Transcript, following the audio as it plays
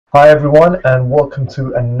Hi everyone, and welcome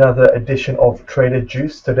to another edition of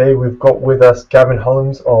TraderJuice. Today we've got with us Gavin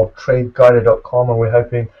Holmes of TradeGuider.com, and we're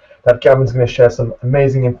hoping that Gavin's going to share some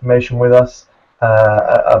amazing information with us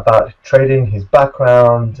about trading, his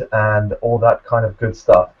background, and all that kind of good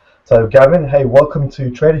stuff. So Gavin, hey, welcome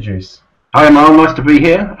to TraderJuice. Hi Amal, nice to be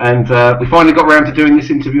here, and we finally got around to doing this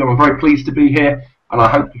interview. I'm very pleased to be here, and I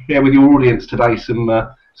hope to share with your audience today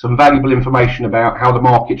some valuable information about how the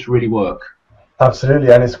markets really work.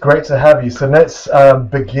 Absolutely, and it's great to have you. So let's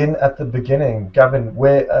begin at the beginning. Gavin,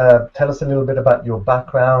 tell us a little bit about your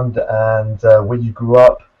background and where you grew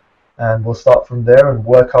up, and we'll start from there and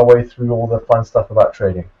work our way through all the fun stuff about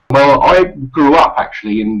trading. Well, I grew up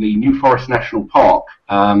actually in the New Forest National Park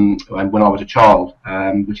when I was a child,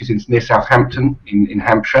 which is near Southampton in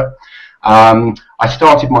Hampshire. I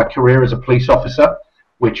started my career as a police officer,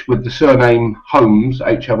 which with the surname Holmes,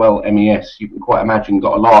 Holmes, you can quite imagine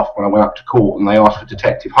got a laugh when I went up to court and they asked for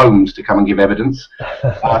Detective Holmes to come and give evidence.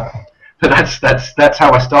 But that's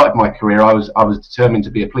how I started my career. I was determined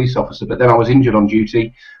to be a police officer, but then I was injured on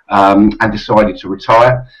duty and decided to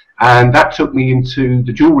retire. And that took me into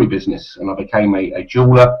the jewellery business, and I became a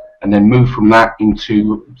jeweller, and then moved from that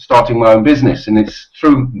into starting my own business. And it's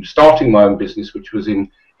through starting my own business, which was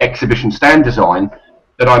in exhibition stand design,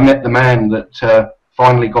 that I met the man that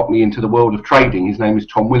finally got me into the world of trading. His name is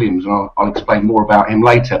Tom Williams, and I'll explain more about him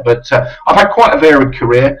later. But I've had quite a varied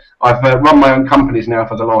career. I've run my own companies now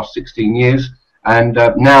for the last 16 years, and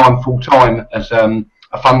now I'm full-time as a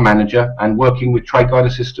fund manager and working with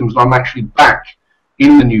TradeGuider Systems. I'm actually back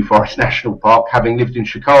in the New Forest National Park, having lived in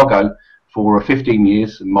Chicago for 15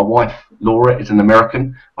 years. And my wife, Laura, is an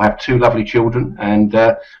American. I have two lovely children, and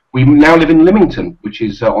we now live in Lymington, which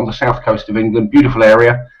is on the south coast of England. Beautiful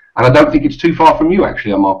area. And I don't think it's too far from you,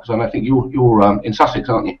 actually, Mark, because I think you're in Sussex,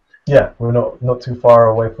 aren't you? Yeah, we're not too far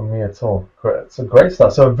away from me at all. Great, so great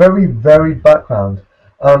stuff. So a very varied background.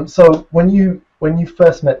 So when you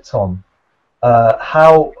first met Tom,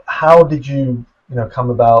 how did you come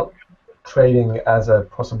about trading as a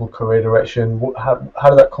possible career direction? How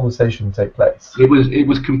did that conversation take place? It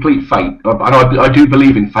was complete fate, and I do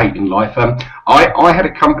believe in fate in life. I had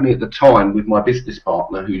a company at the time with my business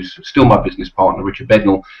partner, who's still my business partner, Richard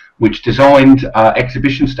Bednall, which designed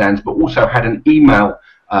exhibition stands, but also had an email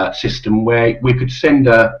system where we could send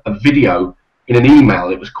a video in an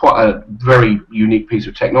email. It was quite a very unique piece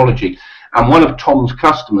of technology, and one of Tom's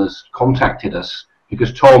customers contacted us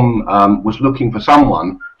because Tom was looking for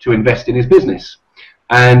someone to invest in his business.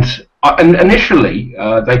 And initially,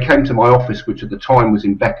 they came to my office, which at the time was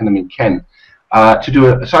in Beckenham in Kent, to do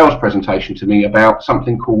a sales presentation to me about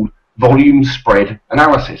something called volume spread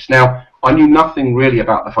analysis. Now, I knew nothing really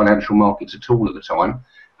about the financial markets at all at the time.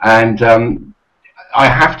 And I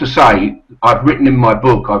have to say, I've written in my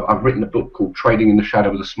book, I've written a book called Trading in the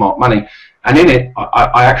Shadow of the Smart Money. And in it,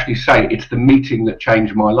 I actually say it's the meeting that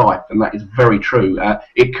changed my life. And that is very true.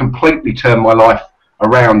 It completely turned my life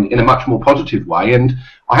around in a much more positive way. And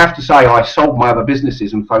I have to say, I sold my other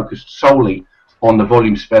businesses and focused solely on the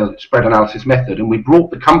volume spread analysis method. And we brought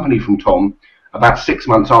the company from Tom about 6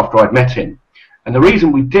 months after I'd met him. And the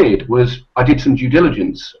reason we did was I did some due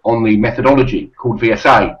diligence on the methodology called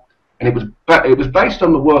VSA. And it was based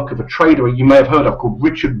on the work of a trader you may have heard of called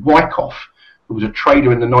Richard Wyckoff, who was a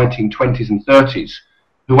trader in the 1920s and 30s,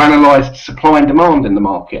 who analysed supply and demand in the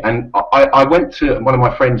market. And I went to one of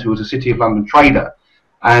my friends who was a City of London trader,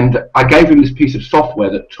 and I gave him this piece of software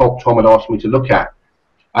that Tom had asked me to look at.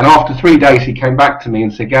 And after 3 days, he came back to me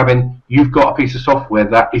and said, "Gavin, you've got a piece of software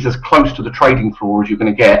that is as close to the trading floor as you're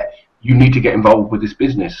going to get. You need to get involved with this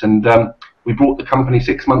business." And we brought the company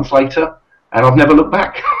 6 months later, and I've never looked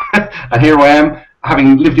back. And here I am,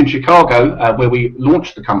 having lived in Chicago, where we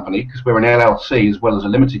launched the company, because we're an LLC as well as a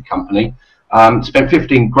limited company. Spent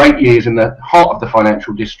 15 great years in the heart of the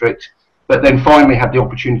financial district, but then finally had the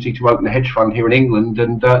opportunity to open a hedge fund here in England,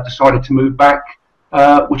 and decided to move back,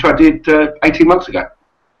 which I did 18 months ago.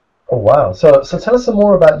 Oh wow! So tell us some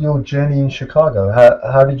more about your journey in Chicago.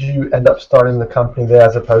 How did you end up starting the company there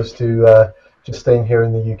as opposed to just staying here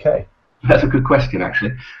in the UK? That's a good question,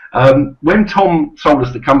 actually. When Tom sold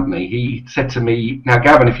us the company, he said to me, "Now,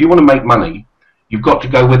 Gavin, if you want to make money, you've got to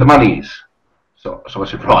go where the money is." So I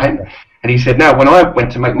said, "Right." And he said, "Now, when I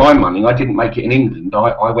went to make my money, I didn't make it in England.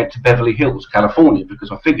 I went to Beverly Hills, California, because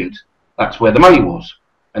I figured that's where the money was."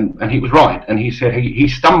 And he was right. And he said he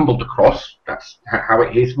stumbled across, that's how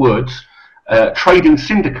his words, trading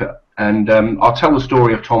syndicate. And I'll tell the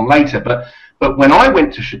story of Tom later. But when I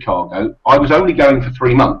went to Chicago, I was only going for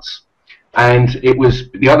 3 months. And it was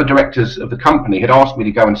the other directors of the company had asked me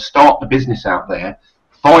to go and start the business out there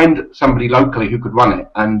find somebody locally who could run it,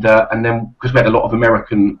 and then, because we had a lot of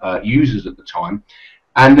American users at the time,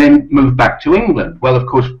 and then move back to England. Well, of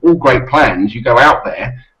course, all great plans. You go out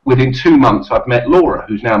there. Within 2 months, I've met Laura,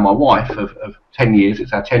 who's now my wife of 10 years.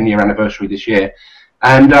 It's our 10-year anniversary this year.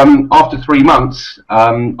 And after 3 months,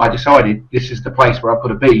 I decided this is the place where I've got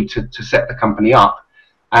to be to set the company up.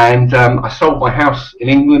 And I sold my house in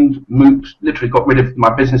England, literally got rid of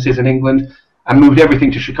my businesses in England, and moved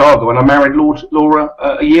everything to Chicago. And I married Laura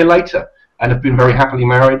a year later, and have been very happily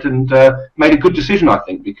married, and made a good decision, I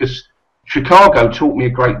think, because Chicago taught me a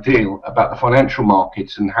great deal about the financial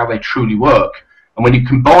markets and how they truly work. And when you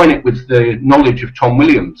combine it with the knowledge of Tom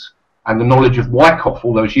Williams and the knowledge of Wyckoff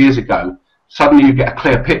all those years ago, suddenly you get a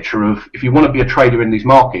clear picture of, if you want to be a trader in these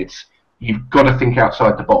markets, you've got to think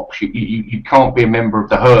outside the box. You can't be a member of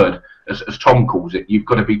the herd, as Tom calls it. You've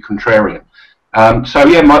got to be contrarian. So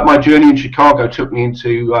yeah, my journey in Chicago took me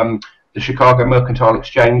into the Chicago Mercantile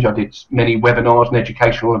Exchange. I did many webinars and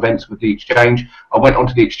educational events with the exchange. I went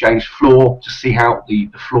onto the exchange floor to see how the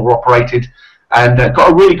floor operated, and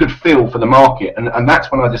got a really good feel for the market. And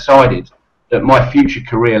that's when I decided that my future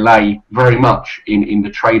career lay very much in the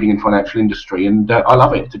trading and financial industry. And I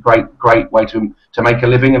love it. It's a great way to make a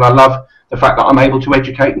living. And I love the fact that I'm able to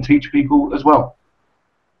educate and teach people as well.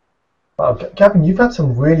 Gavin, you've had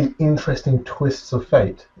some really interesting twists of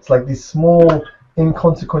fate. It's like these small,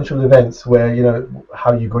 inconsequential events where, you know,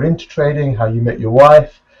 how you got into trading, how you met your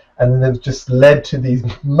wife, and then they've just led to these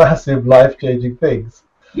massive life-changing things.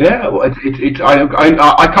 Yeah, well,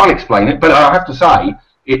 I can't explain it, but I have to say,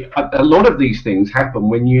 a lot of these things happen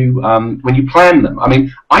when you plan them. I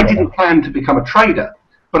mean, I didn't plan to become a trader,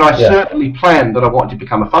 but I certainly planned that I wanted to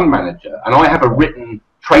become a fund manager, and I have a written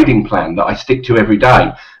trading plan that I stick to every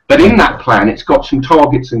day. But in that plan, it's got some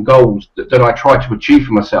targets and goals that I try to achieve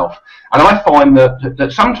for myself. And I find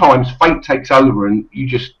that sometimes fate takes over, and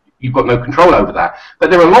you've got no control over that.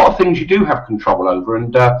 But there are a lot of things you do have control over.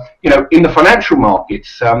 And, you know, in the financial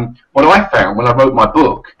markets, what I found when I wrote my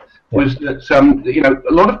book was that, you know,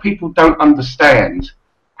 a lot of people don't understand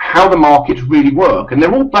how the markets really work. And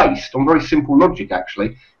they're all based on very simple logic,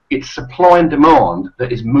 actually. It's supply and demand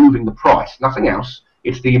that is moving the price, nothing else.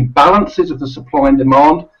 It's the imbalances of the supply and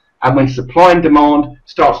demand. And when supply and demand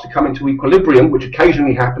starts to come into equilibrium, which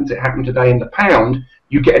occasionally happens, it happened today in the pound,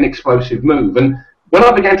 you get an explosive move. And when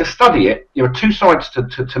I began to study it, there are two sides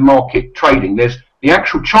to market trading. There's the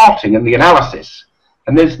actual charting and the analysis,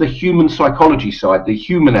 and there's the human psychology side, the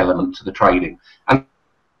human element to the trading. And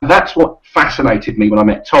that's what fascinated me when I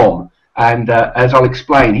met Tom. And as I'll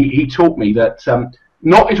explain, he taught me that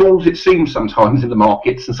not all as it seems sometimes in the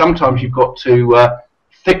markets, and sometimes you've got to,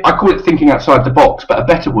 I call it thinking outside the box, but a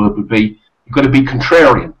better word would be you've got to be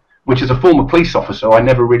contrarian, which as a former police officer I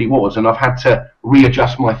never really was, and I've had to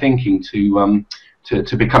readjust my thinking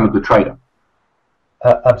to become a good trader.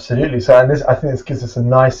 Absolutely. So, and I think this gives us a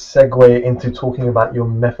nice segue into talking about your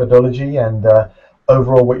methodology and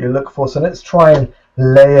overall what you look for. So let's try and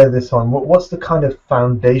layer this on. What's the kind of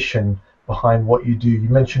foundation behind what you do? You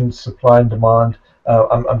mentioned supply and demand.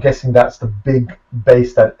 I'm guessing that's the big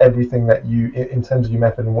base that everything that you, in terms of your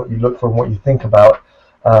method and what you look for and what you think about,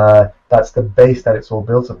 that's the base that it's all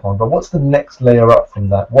built upon. But what's the next layer up from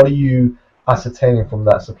that? What are you ascertaining from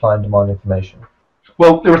that supply and demand information?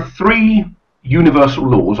 Well, there are three universal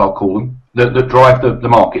laws, I'll call them, that drive the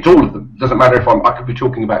markets, all of them. Doesn't matter if I could be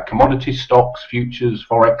talking about commodities, stocks, futures,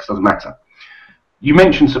 forex, doesn't matter. You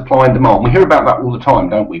mentioned supply and demand. We hear about that all the time,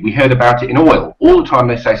 don't we? We heard about it in oil. All the time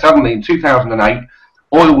they say suddenly in 2008,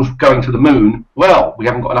 oil was going to the moon. Well, we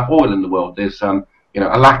haven't got enough oil in the world. There's you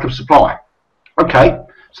know, a lack of supply. Okay,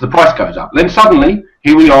 so the price goes up. Then suddenly,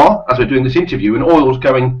 here we are, as we're doing this interview, and oil's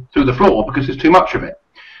going through the floor because there's too much of it.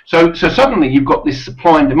 So suddenly you've got this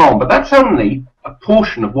supply and demand, but that's only a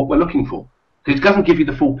portion of what we're looking for, because it doesn't give you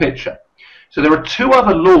the full picture. So there are two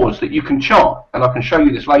other laws that you can chart, and I can show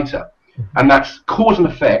you this later, and that's cause and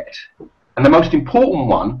effect, and the most important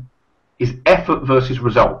one is effort versus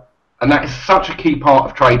result. And that is such a key part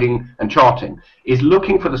of trading and charting, is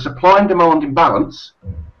looking for the supply and demand imbalance,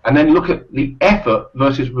 and then look at the effort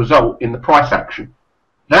versus result in the price action.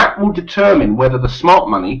 That will determine whether the smart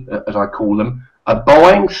money, as I call them, are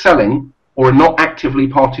buying, selling, or are not actively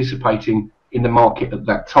participating in the market at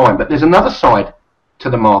that time. But there's another side to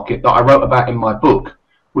the market that I wrote about in my book,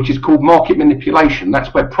 which is called market manipulation.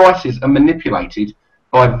 That's where prices are manipulated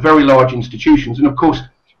by very large institutions. And of course,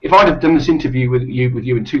 if I'd have done this interview with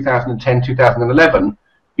you in 2010, 2011,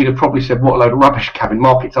 you'd have probably said, what a load of rubbish, Gavin,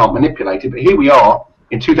 markets aren't manipulated. But here we are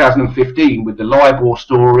in 2015 with the LIBOR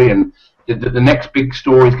story, and the next big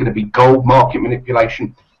story is going to be gold market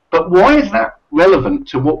manipulation. But why is that relevant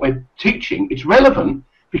to what we're teaching? It's relevant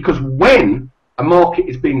because when a market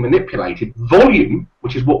is being manipulated, volume,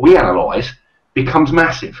 which is what we analyse, becomes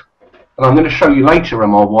massive. And I'm going to show you later,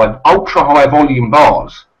 Amar, why ultra high volume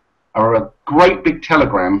bars are a great big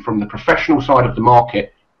telegram from the professional side of the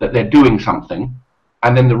market that they're doing something,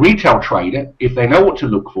 and then the retail trader, if they know what to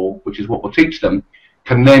look for, which is what we'll teach them,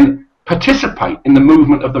 can then participate in the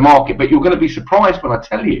movement of the market. But you're going to be surprised when I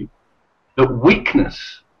tell you that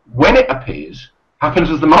weakness, when it appears, happens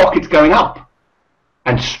as the market's going up,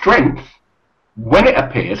 and strength, when it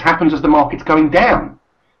appears, happens as the market's going down.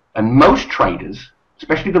 And most traders,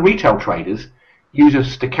 especially the retail traders, use a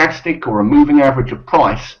stochastic or a moving average of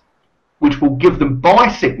price, which will give them buy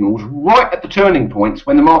signals right at the turning points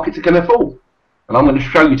when the markets are going to fall. And I'm going to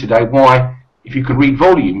show you today why, if you can read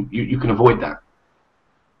volume, you can avoid that.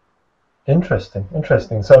 Interesting,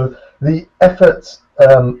 interesting. So the effort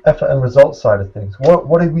and result side of things,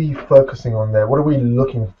 what are we focusing on there? What are we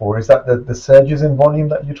looking for? Is that the surges in volume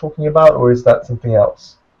that you're talking about, or is that something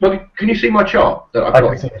else? Well, can you see my chart that I've got? I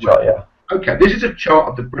can see the chart, yeah. Okay, this is a chart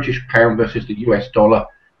of the British pound versus the US dollar.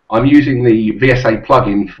 I'm using the VSA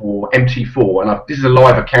plugin for MT4, and this is a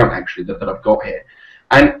live account actually that I've got here.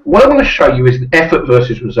 And what I want to show you is the effort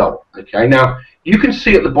versus result. Okay, now you can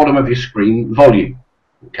see at the bottom of your screen volume,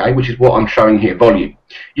 okay, which is what I'm showing here, volume.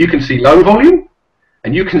 You can see low volume,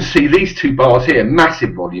 and you can see these two bars here,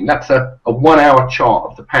 massive volume. That's a 1 hour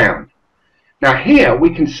chart of the pound. Now here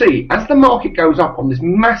we can see as the market goes up on this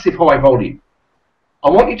massive high volume, I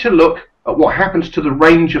want you to look at what happens to the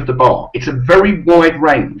range of the bar. It's a very wide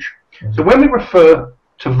range. So when we refer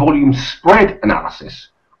to volume spread analysis,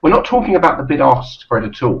 we're not talking about the bid-ask spread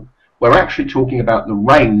at all. We're actually talking about the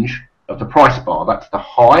range of the price bar. That's the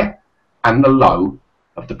high and the low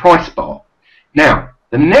of the price bar. Now,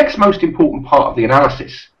 the next most important part of the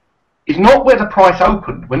analysis is not where the price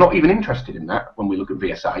opened. We're not even interested in that when we look at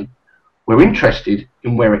VSA. We're interested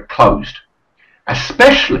in where it closed,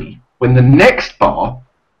 especially when the next bar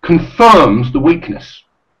confirms the weakness.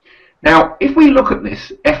 Now, if we look at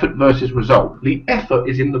this effort versus result, the effort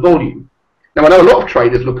is in the volume. Now, I know a lot of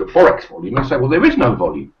traders look at Forex volume and say, well, there is no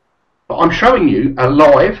volume. But I'm showing you a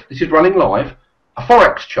live, this is running live, a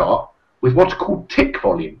Forex chart with what's called tick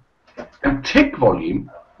volume. And tick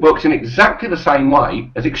volume works in exactly the same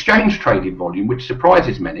way as exchange traded volume, which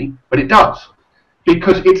surprises many, but it does.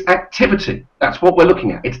 Because it's activity. That's what we're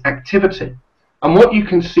looking at. It's activity. And what you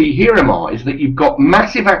can see here, Amar, is that you've got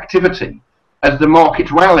massive activity as the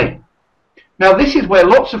market's rallying. Now, this is where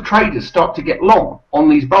lots of traders start to get long on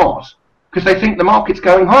these bars because they think the market's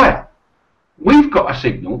going higher. We've got a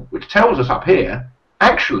signal which tells us up here,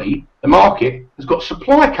 actually, the market has got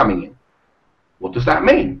supply coming in. What does that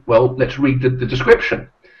mean? Well, let's read the description.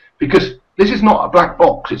 Because this is not a black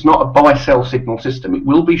box. It's not a buy-sell signal system. It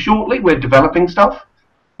will be shortly. We're developing stuff.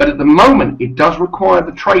 But at the moment, it does require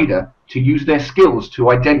the trader to use their skills to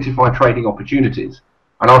identify trading opportunities.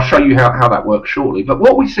 And I'll show you how that works shortly. But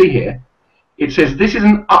what we see here, it says this is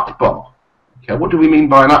an up bar. Okay, what do we mean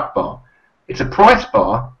by an up bar? It's a price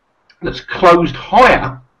bar that's closed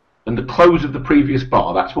higher than the close of the previous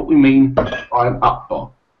bar. That's what we mean by an up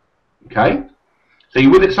bar. Okay? So you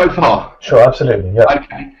with it so far? Sure, absolutely, yeah.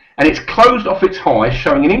 Okay. And it's closed off its high,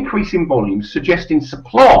 showing an increase in volume, suggesting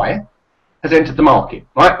supply has entered the market,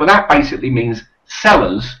 right? Well, that basically means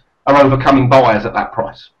sellers are overcoming buyers at that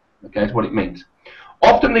price. Okay, is what it means.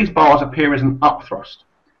 Often these bars appear as an upthrust.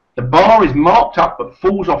 The bar is marked up but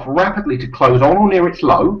falls off rapidly to close on or near its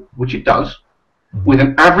low, which it does, with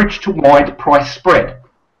an average to wide price spread.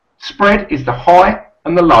 Spread is the high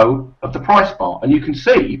and the low of the price bar, and you can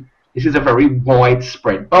see this is a very wide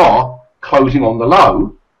spread bar closing on the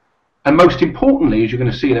low. And most importantly, as you're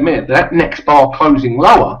going to see in a minute, that next bar closing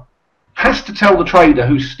lower has to tell the trader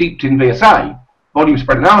who's steeped in VSA, volume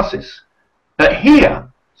spread analysis, that here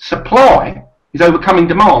supply is overcoming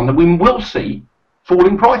demand and we will see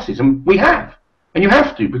falling prices. And we have. And you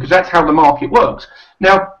have to, because that's how the market works.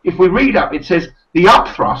 Now, if we read up, it says the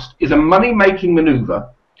upthrust is a money-making maneuver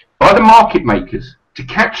by the market makers to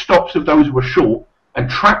catch stops of those who are short and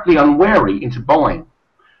trap the unwary into buying.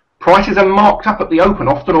 Prices are marked up at the open,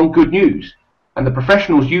 often on good news, and the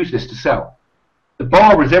professionals use this to sell. The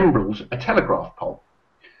bar resembles a telegraph pole.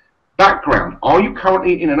 Background: are you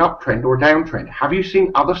currently in an uptrend or a downtrend? Have you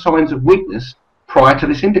seen other signs of weakness prior to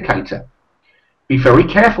this indicator? Be very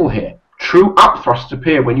careful here. True upthrusts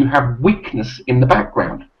appear when you have weakness in the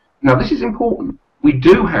background. Now, this is important. We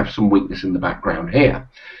do have some weakness in the background here.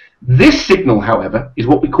 This signal, however, is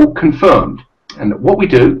what we call confirmed. And what we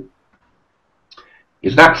do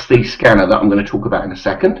is that's the scanner that I'm going to talk about in a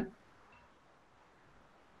second.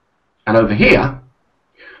 And over here,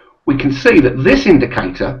 we can see that this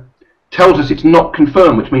indicator tells us it's not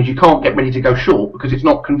confirmed, which means you can't get ready to go short because it's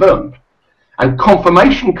not confirmed. And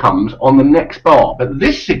confirmation comes on the next bar. But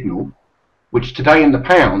this signal, which today in the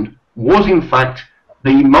pound, was in fact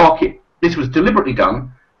the market. This was deliberately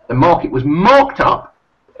done. The market was marked up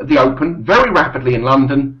at the open very rapidly in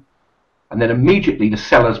London, and then immediately the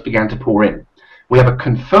sellers began to pour in. We have a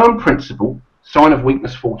confirmed principle, sign of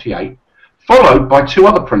weakness 48, followed by two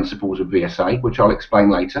other principles of VSA, which I'll explain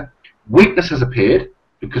later. Weakness has appeared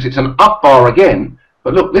because it's an up bar again,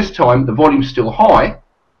 but look, this time the volume's still high.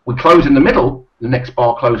 We close in the middle, the next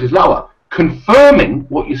bar closes lower, confirming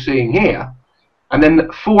what you're seeing here. And then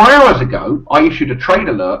 4 hours ago, I issued a trade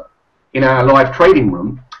alert in our live trading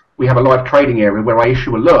room. We have a live trading area where I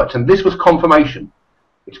issue alerts, and this was confirmation.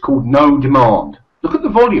 It's called no demand. Look at the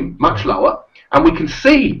volume, much lower, and we can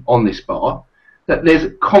see on this bar that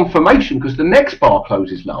there's confirmation because the next bar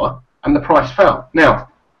closes lower and the price fell. Now,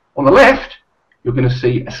 on the left, you're going to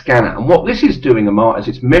see a scanner, and what this is doing, Amar, is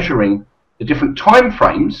it's measuring the different time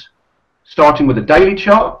frames, starting with a daily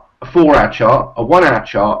chart, a 4-hour chart, a 1-hour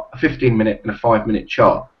chart, a 15-minute and a 5-minute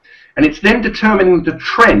chart. And it's then determining the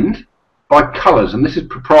trend by colours, and this is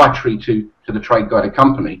proprietary to the Trade Guided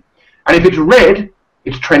company. And if it's red,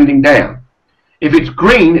 it's trending down. If it's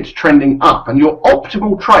green, it's trending up. And your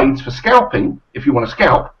optimal trades for scalping, if you want to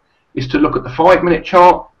scalp, is to look at the 5-minute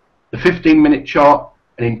chart, the 15-minute chart,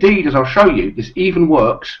 and indeed, as I'll show you, this even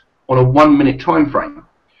works on a 1-minute time frame.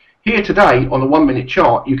 Here today, on the 1-minute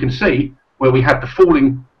chart, you can see where we had the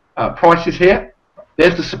falling prices here.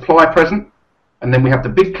 There's the supply present, and then we have the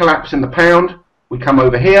big collapse in the pound. We come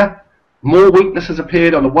over here, more weakness has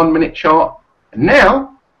appeared on the 1-minute chart, and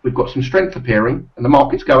now we've got some strength appearing, and the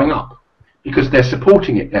market's going up because they're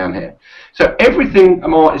supporting it down here. So everything,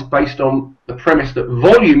 Amar, is based on the premise that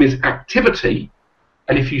volume is activity,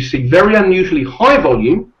 and if you see very unusually high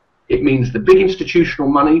volume, it means the big institutional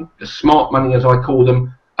money, the smart money as I call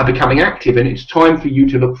them, are becoming active, and it's time for you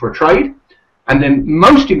to look for a trade. And then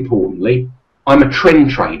most importantly, I'm a trend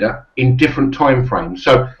trader in different time frames.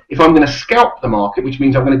 So if I'm going to scalp the market, which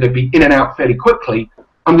means I'm going to be in and out fairly quickly,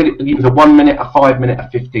 I'm going to use a 1-minute, a 5-minute,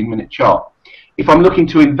 a 15-minute chart. If I'm looking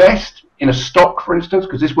to invest in a stock, for instance,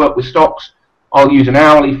 because this works with stocks, I'll use an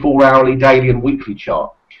hourly, 4-hourly, daily and weekly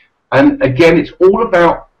chart. And again, it's all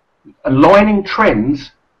about aligning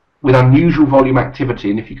trends with unusual volume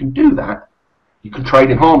activity. And if you can do that, you can trade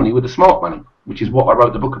in harmony with the smart money, which is what I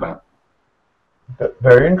wrote the book about.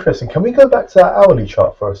 Very interesting. Can we go back to that hourly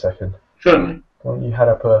chart for a second? Certainly. One you had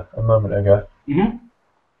up a moment ago. Mm-hmm.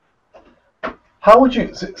 How would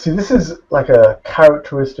you see? This is like a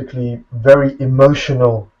characteristically very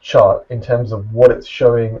emotional chart in terms of what it's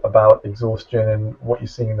showing about exhaustion and what you're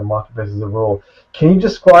seeing in the marketplace as overall. Can you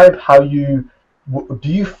describe how do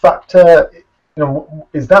you factor? You know,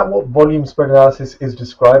 is that what volume spread analysis is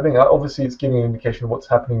describing? Obviously, it's giving an indication of what's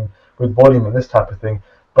happening with volume and this type of thing.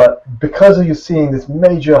 But because you're seeing this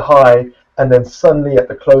major high, and then suddenly at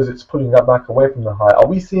the close it's pulling that back away from the high, are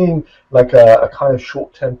we seeing like a kind of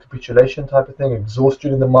short-term capitulation type of thing,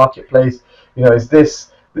 exhaustion in the marketplace? You know, is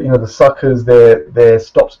this, you know, the suckers, their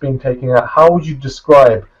stops being taken out? How would you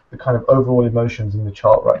describe the kind of overall emotions in the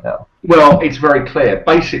chart right now? Well, it's very clear.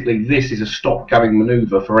 Basically, this is a stop-going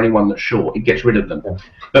maneuver for anyone that's short. It gets rid of them. Yeah.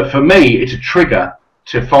 But for me, it's a trigger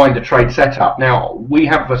to find a trade setup. Now, we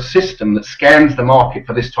have a system that scans the market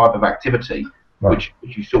for this type of activity, right,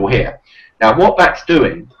 which you saw here. Now, what that's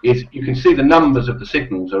doing is you can see the numbers of the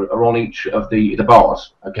signals are on each of the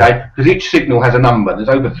bars, okay? Because each signal has a number. There's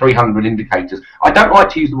over 300 indicators. I don't like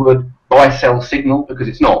to use the word buy-sell signal because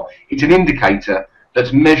it's not. It's an indicator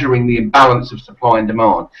that's measuring the imbalance of supply and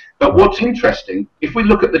demand. But what's interesting, if we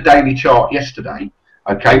look at the daily chart yesterday,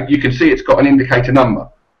 okay, you can see it's got an indicator number.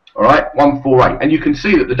 All right, 148, and you can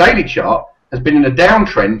see that the daily chart has been in a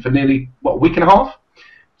downtrend for nearly, what, a week and a half?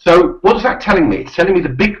 So what is that telling me? It's telling me the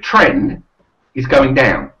big trend is going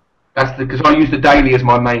down. That's because I use the daily as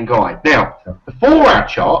my main guide. Now, the 4-hour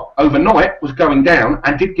chart overnight was going down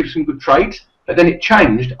and did give some good trades, but then it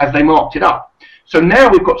changed as they marked it up. So now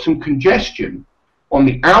we've got some congestion on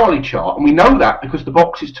the hourly chart, and we know that because the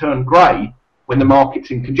boxes turn grey when the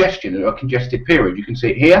market's in congestion, or a congested period. You can see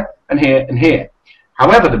it here and here and here.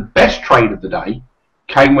 However, the best trade of the day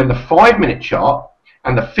came when the 5-minute chart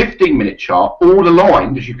and the 15-minute chart all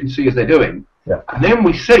aligned, as you can see as they're doing. Yeah. And then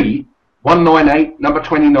we see 198, number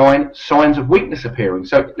 29, signs of weakness appearing.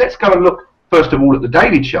 So let's go and look, first of all, at the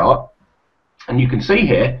daily chart. And you can see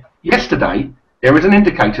here, yesterday, there is an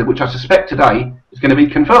indicator which I suspect today is going to be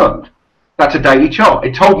confirmed. That's a daily chart.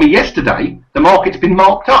 It told me yesterday the market's been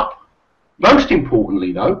marked up. Most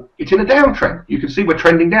importantly, though, it's in a downtrend. You can see we're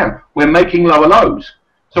trending down. We're making lower lows.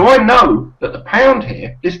 So I know that the pound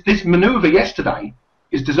here, this manoeuvre yesterday,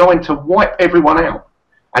 is designed to wipe everyone out.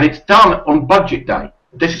 And it's done on budget day.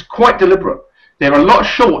 This is quite deliberate. There are a lot of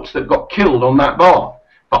shorts that got killed on that bar.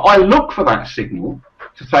 But I look for that signal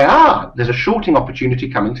to say, there's a shorting opportunity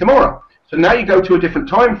coming tomorrow. So now you go to a different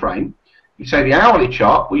time frame. You say the hourly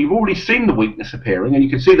chart, well, you've already seen the weakness appearing, and you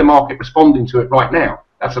can see the market responding to it right now.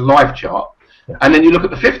 That's a live chart. Yeah. And then you look at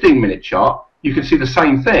the 15-minute chart, you can see the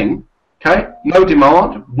same thing. Okay, no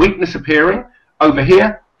demand, weakness appearing. Over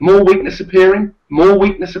here, more weakness appearing, more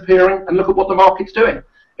weakness appearing, and look at what the market's doing.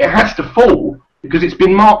 It has to fall because it's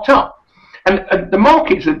been marked up. And the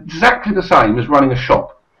market's exactly the same as running a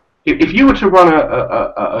shop. If you were to run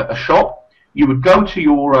a shop, you would go to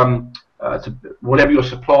your to whatever your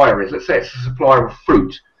supplier is. Let's say it's a supplier of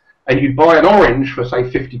fruit, and you'd buy an orange for say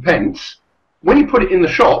 50 pence. When you put it in the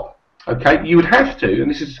shop, okay, you would have to,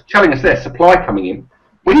 and this is telling us there's supply coming in.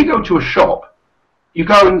 When you go to a shop, you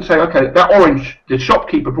go and say, okay, that orange the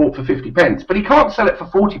shopkeeper bought for 50 pence, but he can't sell it for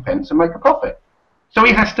 40 pence and make a profit. So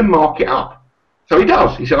he has to mark it up. So he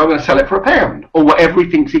does. He said, I'm going to sell it for £1 or whatever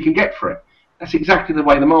he thinks he can get for it. That's exactly the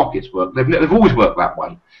way the markets work. They've always worked that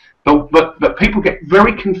way. But people get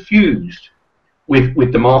very confused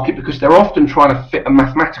with the market because they're often trying to fit a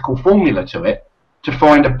mathematical formula to it to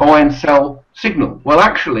find a buy and sell signal. Well,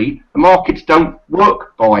 actually, the markets don't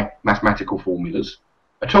work by mathematical formulas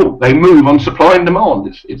at all. They move on supply and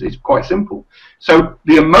demand. It's quite simple. So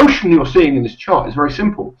the emotion you're seeing in this chart is very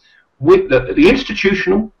simple. With the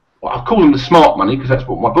institutional, well, I'll call them the smart money because that's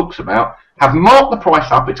what my book's about, have marked the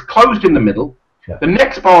price up. It's closed in the middle. Yeah. The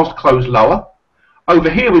next bar's closed lower. Over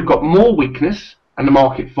here we've got more weakness and the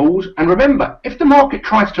market falls. And remember, if the market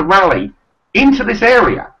tries to rally into this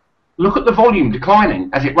area, look at the volume declining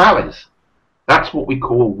as it rallies. That's what we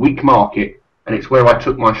call a weak market, and it's where I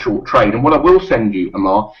took my short trade. And what I will send you,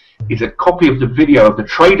 Amar, is a copy of the video of the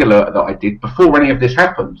trade alert that I did before any of this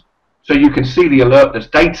happened. So you can see the alert that's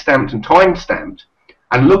date stamped and time stamped,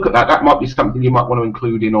 and look at that. That might be something you might want to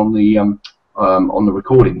include in on the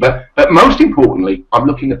recording. But most importantly, I'm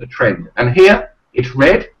looking at the trend, and here it's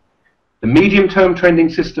red. The medium-term trending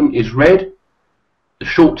system is red. The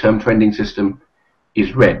short-term trending system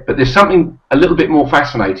is red. But there's something a little bit more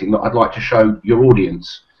fascinating that I'd like to show your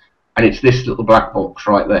audience, and it's this little black box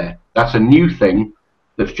right there. That's a new thing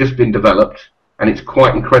that's just been developed, and it's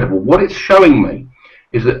quite incredible. What it's showing me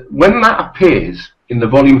is that when that appears in the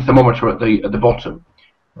volume thermometer at the bottom,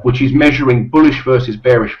 which is measuring bullish versus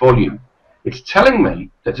bearish volume, it's telling me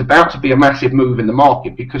that it's about to be a massive move in the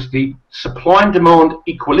market because the supply and demand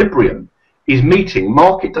equilibrium is meeting.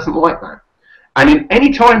 Market doesn't like that. And in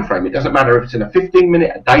any time frame, it doesn't matter if it's in a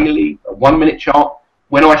 15-minute, a daily, a 1-minute chart,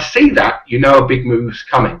 when I see that, you know a big move's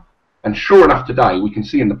coming. And sure enough, today we can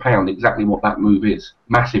see in the pound exactly what that move is.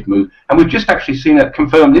 Massive move. And we've just actually seen a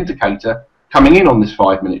confirmed indicator coming in on this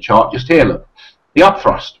 5-minute chart. Just here, look, the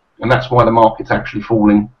upthrust. And that's why the market's actually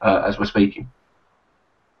falling as we're speaking.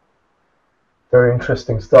 Very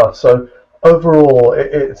interesting stuff. So overall,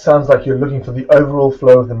 it sounds like you're looking for the overall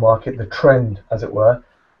flow of the market, the trend, as it were.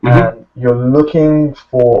 And you're looking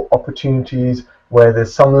for opportunities where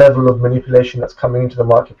there's some level of manipulation that's coming into the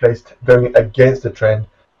marketplace going against the trend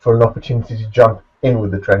for an opportunity to jump in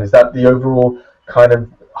with the trend. Is that the overall kind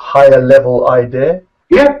of higher level idea?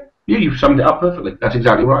 Yeah, you've summed it up perfectly. That's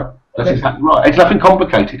exactly right. That's exactly right. It's nothing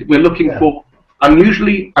complicated. We're looking for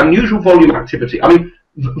unusual volume activity. I mean,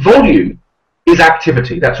 volume is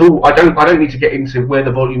activity. That's all. I don't need to get into where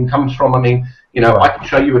the volume comes from. I mean, you know, I can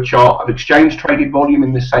show you a chart of exchange traded volume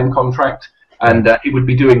in this same contract, and it would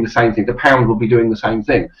be doing the same thing. The pound will be doing the same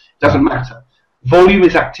thing. It doesn't matter. Volume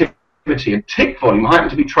is activity, and tick volume. I happen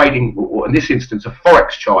to be trading, or in this instance, a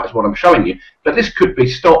forex chart is what I'm showing you. But this could be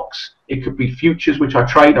stocks. It could be futures, which I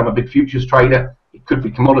trade. I'm a big futures trader. It could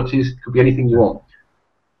be commodities. It could be anything you want.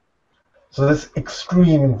 So this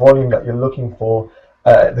extreme volume that you're looking for,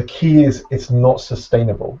 the key is it's not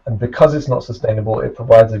sustainable, and because it's not sustainable, it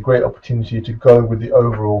provides a great opportunity to go with the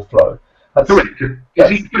overall flow. That's correct.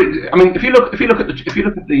 I mean, if you look at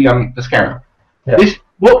the scanner, yeah.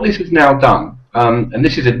 What this has now done, and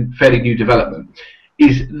this is a fairly new development,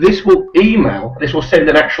 is this will send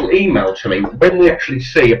an actual email to me when we actually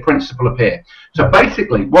see a principal appear. So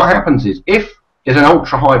basically, what happens is if there's an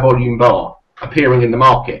ultra high volume bar appearing in the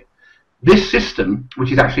market, this system,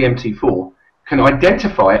 which is actually MT4, can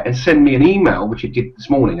identify it and send me an email, which it did this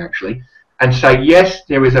morning actually, and say, yes,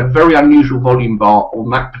 there is a very unusual volume bar on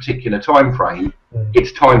that particular time frame.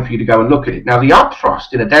 It's time for you to go and look at it. Now, the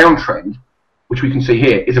upthrust in a downtrend, which we can see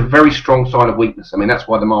here, is a very strong sign of weakness. I mean, that's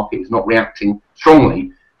why the market is not reacting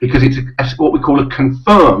strongly, because it's what we call a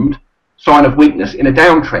confirmed sign of weakness in a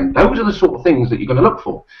downtrend. Those are the sort of things that you're going to look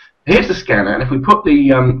for. Here's the scanner, and if we put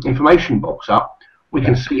the information box up, we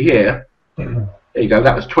can see here, there you go,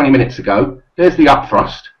 that was 20 minutes ago. There's the up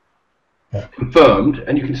thrust, confirmed,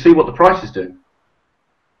 and you can see what the price is doing.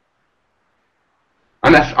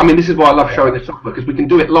 And that's, I mean, this is why I love showing this software, because we can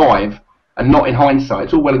do it live and not in hindsight.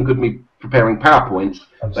 It's all well and good me preparing PowerPoints,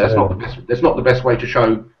 but that's not the best way to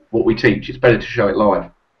show what we teach. It's better to show it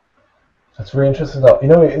live. That's really interesting stuff. You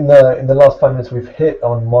know, in the last 5 minutes, we've hit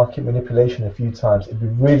on market manipulation a few times. It'd be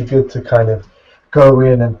really good to kind of go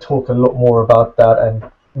in and talk a lot more about that, and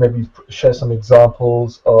maybe share some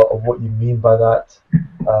examples of what you mean by that,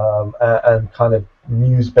 and kind of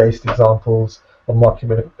news-based examples of market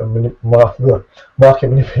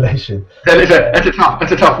manipulation.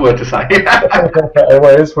 That's a tough word to say. Well,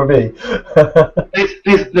 it is for me.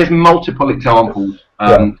 there's multiple examples.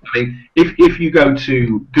 I mean, if you go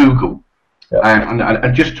to Google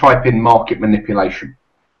and just type in market manipulation,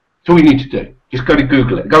 that's all you need to do. Just go to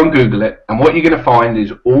Google it. Go and Google it, and what you're going to find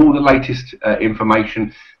is all the latest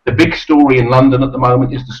information. The big story in London at the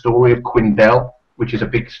moment is the story of Quindel, which is a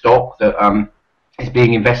big stock that is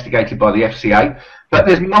being investigated by the FCA. But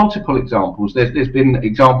there's multiple examples. There's been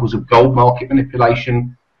examples of gold market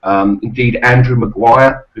manipulation. Indeed, Andrew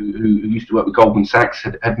Maguire, who used to work with Goldman Sachs,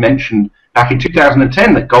 had mentioned back in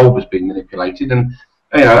 2010 that gold was being manipulated, and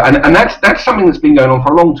you know, and that's something that's been going on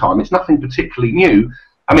for a long time. It's nothing particularly new.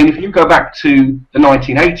 I mean, if you go back to the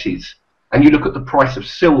 1980s and you look at the price of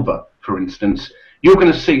silver, for instance, you're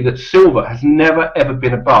going to see that silver has never ever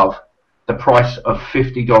been above the price of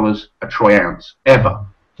 $50 a troy ounce, ever.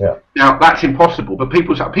 Yeah. Now that's impossible, but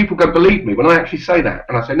people don't believe me when I actually say that,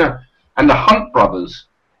 and I say no. And the Hunt brothers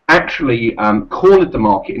actually cornered the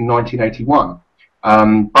market in 1981.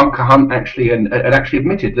 Bunker Hunt actually had actually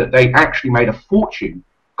admitted that they actually made a fortune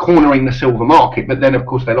cornering the silver market, but then of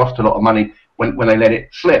course they lost a lot of money when they let it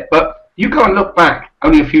slip. But you go and look back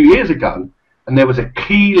only a few years ago, and there was a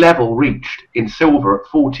key level reached in silver at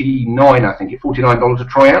 49, I think, at $49 a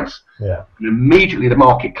troy ounce. Yeah. And immediately the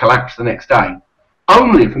market collapsed the next day.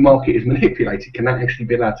 Only if the market is manipulated can that actually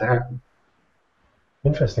be allowed to happen.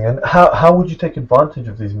 Interesting. And how would you take advantage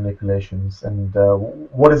of these manipulations? And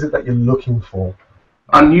what is it that you're looking for?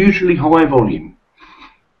 Unusually high volume.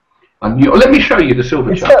 Let me show you the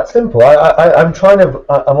silver chart. It's that simple.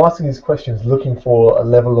 I'm asking these questions looking for a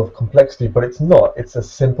level of complexity, but it's not. It's a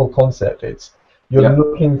simple concept. You're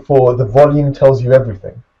looking for the volume tells you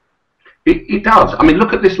everything. It does. I mean,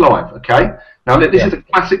 look at this live, okay? Now, this is a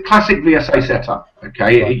classic VSA setup,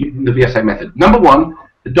 okay, using the VSA method. Number one,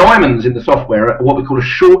 the diamonds in the software are what we call a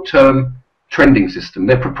short-term trending system.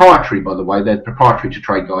 They're proprietary, by the way. They're proprietary to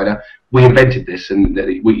TradeGuider. We invented this, and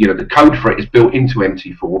the code for it is built into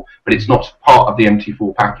MT4, but it's not part of the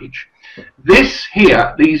MT4 package. This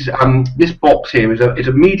here, this box here is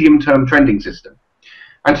a medium-term trending system.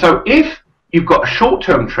 And so if you've got a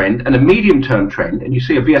short-term trend and a medium-term trend, and you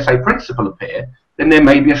see a VSA principle appear, then there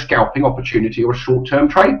may be a scalping opportunity or a short-term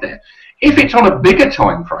trade there. If it's on a bigger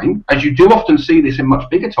time frame, as you do often see this in much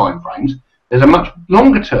bigger time frames, there's a much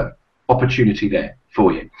longer-term opportunity there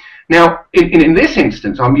for you. Now, in this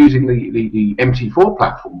instance, I'm using the MT4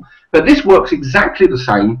 platform, but this works exactly the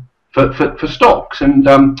same for stocks. And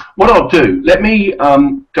what I'll do, let me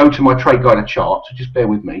go to my TradeGuider chart, so just bear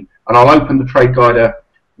with me, and I'll open the TradeGuider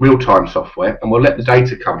real-time software, and we'll let the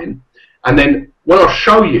data come in. And then what I'll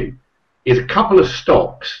show you is a couple of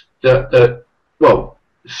stocks that well,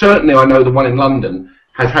 certainly I know the one in London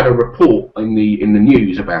has had a report in the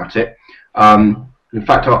news about it. In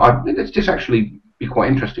fact, it's just actually be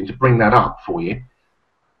quite interesting to bring that up for you.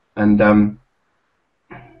 And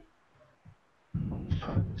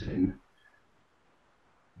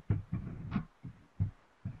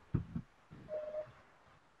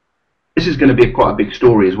this is going to be quite a big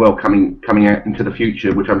story as well, coming out into the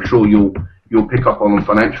future, which I'm sure you'll pick up on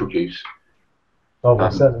Financial Juice. Oh,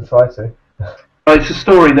 we'll certainly try to. It's a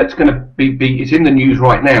story that's going to be it's in the news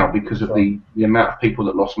right now because of the amount of people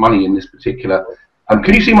that lost money in this particular.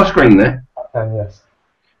 Can you see my screen there? Yes.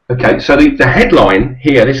 Okay, so the headline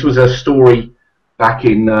here, this was a story back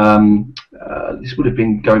in, this would have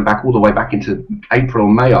been going back all the way back into April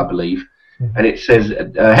or May, I believe. And it says,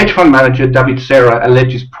 hedge fund manager David Serra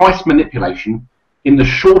alleges price manipulation in the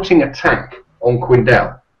shorting attack on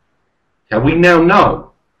Quindel. Now, we now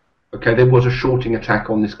know, okay, there was a shorting attack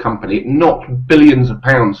on this company. It knocked billions of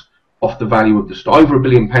pounds off the value of the stock, over £1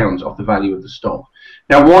 billion off the value of the stock.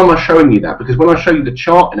 Now, why am I showing you that? Because when I show you the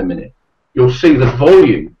chart in a minute, you'll see the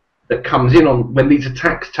volume that comes in on when these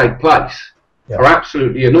attacks take place are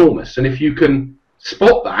absolutely enormous. And if you can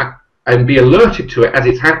spot that and be alerted to it as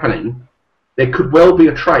it's happening, there could well be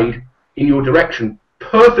a trade in your direction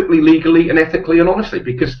perfectly legally and ethically and honestly,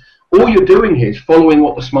 because all you're doing here is following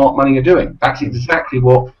what the smart money are doing. That's exactly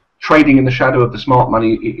what trading in the shadow of the smart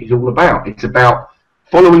money is all about. It's about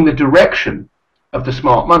following the direction of the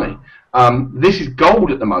smart money. This is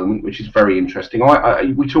gold at the moment, which is very interesting.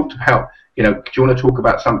 We talked about, do you want to talk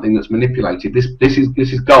about something that's manipulated? This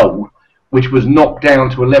is gold, which was knocked down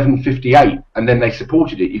to 1158, and then they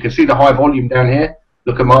supported it. You can see the high volume down here.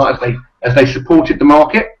 Look at as they supported the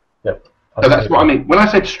market. Yep. So that's what I mean. When I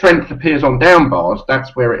said strength appears on down bars,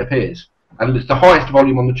 that's where it appears, and it's the highest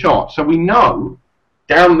volume on the chart. So we know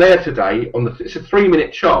down there today it's a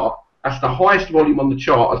 3-minute chart. That's the highest volume on the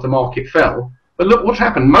chart as the market fell. But look what's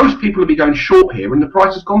happened. Most people will be going short here, and the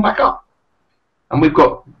price has gone back up. And we've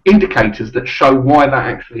got indicators that show why that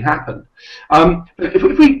actually happened.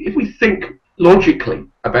 If we think logically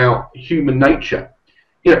about human nature,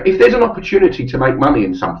 if there's an opportunity to make money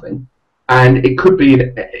in something, and it could be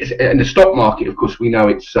in the stock market, of course, we know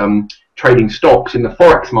it's trading stocks. In the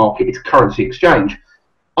forex market, it's currency exchange.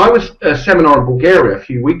 I was at a seminar in Bulgaria a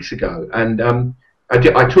few weeks ago, and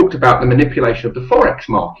I talked about the manipulation of the forex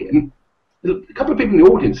market. And a couple of people in the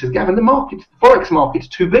audience said, Gavin, the forex market's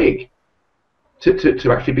too big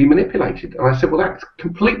to actually be manipulated. And I said, well, that's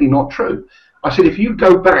completely not true. I said, if you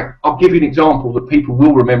go back, I'll give you an example that people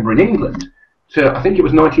will remember in England. So I think it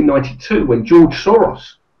was 1992 when George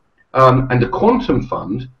Soros and the Quantum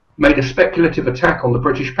Fund made a speculative attack on the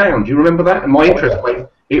British pound. Do you remember that? And my interest rate,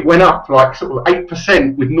 it went up like sort of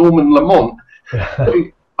 8% with Norman Lamont.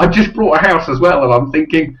 I just bought a house as well, and I'm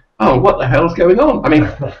thinking, oh, what the hell's going on? I mean,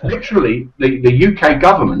 literally, the UK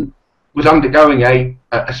government was undergoing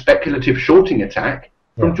a speculative shorting attack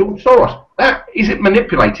from George Soros. Is it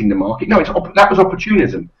manipulating the market? No, that was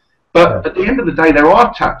opportunism. But at the end of the day, there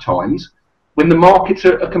are times when the markets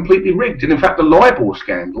are completely rigged. And in fact, the LIBOR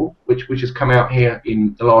scandal, which has come out here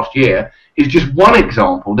in the last year, is just one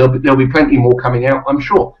example. There'll be plenty more coming out, I'm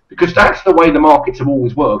sure, because that's the way the markets have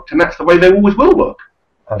always worked, and that's the way they always will work.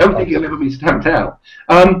 I don't think it'll ever be stamped out.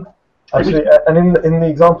 Actually, and in the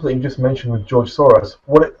example that you just mentioned with George Soros,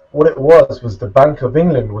 what it was the Bank of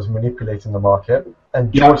England was manipulating the market,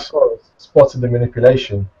 and George Soros spotted the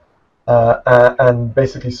manipulation and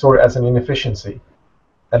basically saw it as an inefficiency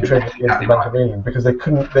and traded against the Bank of England because they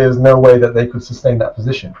couldn't. There was no way that they could sustain that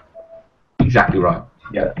position. Exactly right.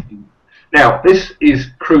 Yeah. Now this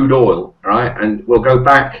is crude oil, right? And we'll go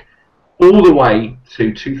back all the way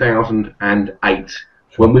to 2008.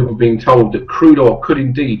 When we were being told that crude oil could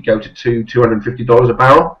indeed go to $250 a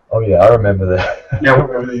barrel. Oh yeah, I remember that. Now, I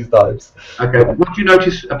remember these times. Okay, what do you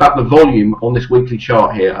notice about the volume on this weekly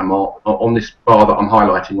chart here, Amar, on this bar that I'm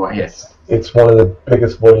highlighting right here? It's one of the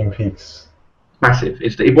biggest volume peaks. Massive.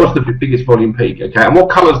 It was the biggest volume peak. Okay, and what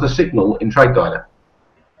colour is the signal in Trade Guider?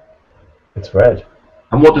 It's red.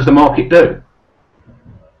 And what does the market do?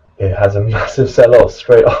 It has a massive sell-off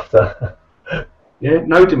straight after. Yeah,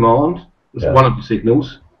 no demand. That's one of the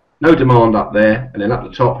signals. No demand up there, and then up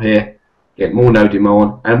the top here, get more no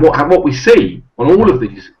demand. And what we see on all of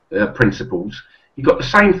these principles, you've got the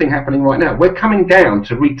same thing happening right now. We're coming down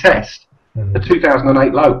to retest the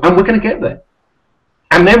 2008 low, and we're going to get there.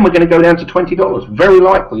 And then we're going to go down to $20, very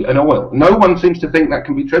likely, in oil. No one seems to think that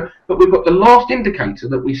can be true, but we've got the last indicator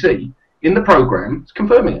that we see in the program. It's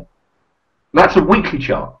confirming it. That's a weekly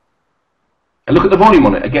chart. And look at the volume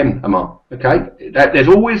on it again, Amar. Okay, there's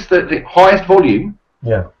always the highest volume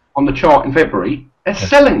on the chart in February. It's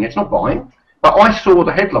selling, it's not buying. But I saw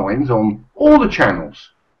the headlines on all the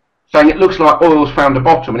channels saying it looks like oil's found a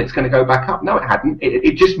bottom and it's going to go back up. No, it hadn't.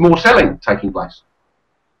 It's just more selling taking place.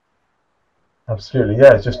 Absolutely,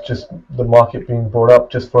 yeah. It's just the market being brought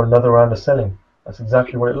up just for another round of selling. That's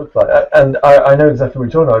exactly what it looked like. And I know exactly what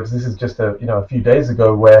you're talking about, because this is just a few days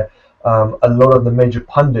ago where a lot of the major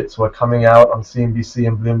pundits were coming out on CNBC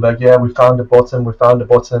and Bloomberg. Yeah, we found a bottom. We found a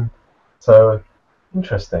bottom. So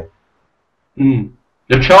interesting.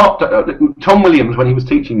 The chart. Tom Williams, when he was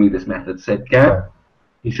teaching me this method, said, "Gav,"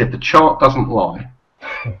 he said, "the chart doesn't lie."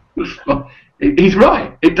 He's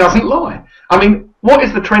right. It doesn't lie. I mean, what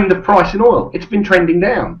is the trend of price in oil? It's been trending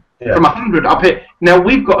down from 100 up here. Now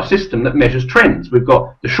we've got a system that measures trends. We've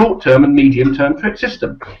got the short-term and medium-term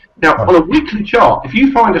system. Now on a weekly chart, if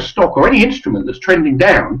you find a stock or any instrument that's trending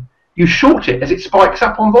down, you short it as it spikes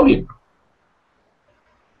up on volume.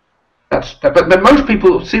 But most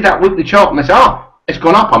people see that weekly chart and they say, "Ah, it's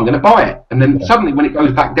gone up. I'm going to buy it." And then suddenly, when it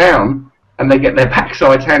goes back down, and they get their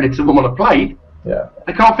backsides handed to them on a plate,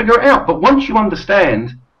 they can't figure it out. But once you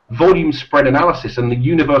understand volume spread analysis and the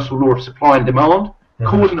universal law of supply and demand,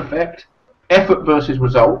 cause and effect, effort versus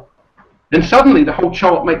result, then suddenly the whole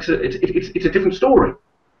chart makes it's a different story.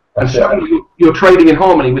 and That's it. suddenly you're trading in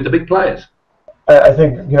harmony with the big players. I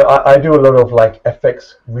think, I do a lot of like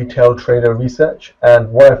FX retail trader research,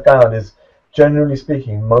 and what I found is, generally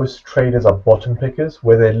speaking, most traders are bottom pickers,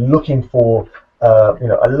 where they're looking for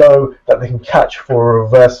a low that they can catch for a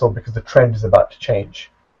reversal because the trend is about to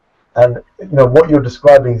change. And what you're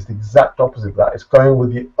describing is the exact opposite of that. It's going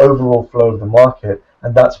with the overall flow of the market,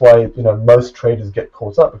 and that's why most traders get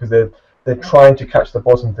caught up, because they're trying to catch the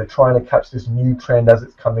bottom. They're trying to catch this new trend as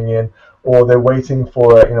it's coming in, or they're waiting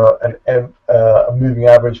for a moving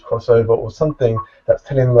average crossover or something that's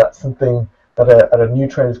telling them that something that a new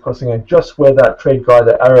trend is crossing in. Just where that trade guide,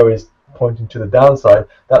 the arrow is pointing to the downside,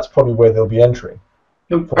 that's probably where they'll be entering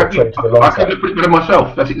for a trade to the long I side. couldn't put it better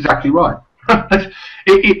myself. That's exactly right.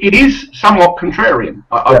 It is somewhat contrarian.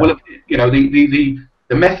 I will admit,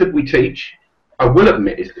 the method we teach, I will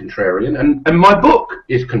admit, is contrarian, and my book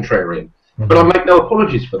is contrarian. Mm-hmm. But I make no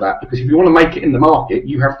apologies for that, because if you want to make it in the market,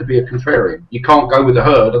 you have to be a contrarian. You can't go with the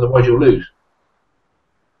herd, otherwise you'll lose.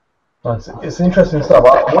 It's interesting stuff.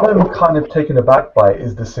 What I'm kind of taken aback by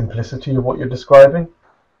is the simplicity of what you're describing,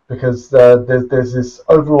 because there's this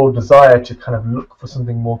overall desire to kind of look for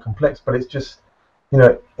something more complex, but it's just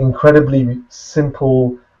incredibly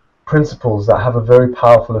simple principles that have a very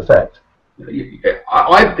powerful effect.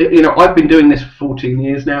 I've been doing this for 14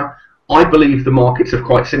 years now. I believe the markets are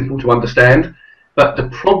quite simple to understand, but the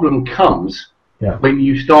problem comes when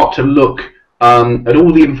you start to look at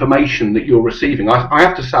all the information that you're receiving. I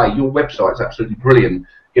have to say, your website is absolutely brilliant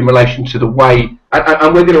in relation to the way,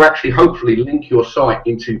 and we're going to actually hopefully link your site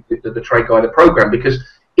into the Trade Guider program, because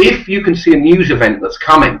if you can see a news event that's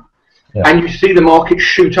coming, and you see the market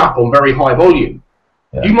shoot up on very high volume,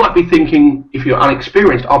 you might be thinking, if you're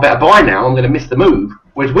unexperienced, I better buy now, I'm going to miss the move.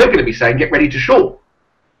 Whereas we're going to be saying, get ready to short.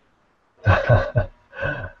 And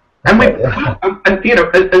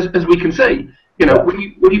as we can see,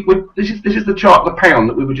 this is the chart of the pound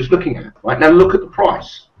that we were just looking at. Right now, look at the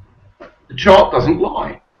price. The chart doesn't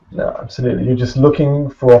lie. No, absolutely. You're just looking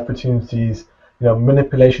for opportunities,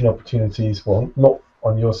 manipulation opportunities. Well, not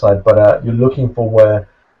on your side, but you're looking for where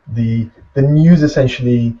the news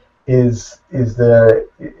essentially is the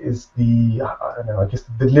I don't know, I guess,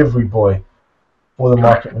 the delivery boy for the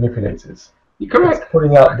market manipulators. You're correct. It's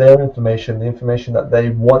putting out their information, the information that they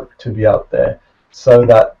want to be out there, so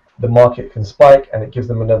that the market can spike, and it gives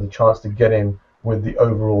them another chance to get in with the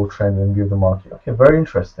overall trend and view of the market. Okay, very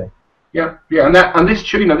interesting. Yeah, and this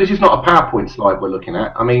this is not a PowerPoint slide we're looking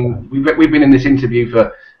at. I mean, we've been in this interview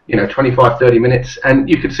for 25-30 minutes, and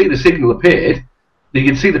you could see the signal appeared. You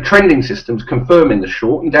can see the trending systems confirming the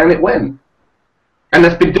short, and down it went. And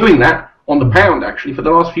that's been doing that on the pound actually for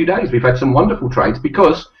the last few days. We've had some wonderful trades,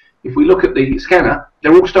 because if we look at the scanner,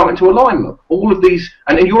 they're all starting to align. Look, all of these,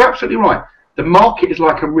 and you're absolutely right. The market is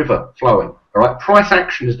like a river flowing. All right, price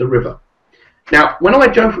action is the river. Now,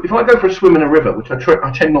 if I go for a swim in a river, which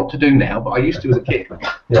I tend not to do now, but I used to as a kid,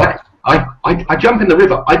 I jump in the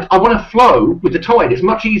river. I want to flow with the tide. It's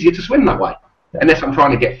much easier to swim that way, unless I'm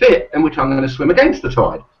trying to get fit, in which I'm going to swim against the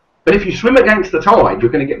tide. But if you swim against the tide,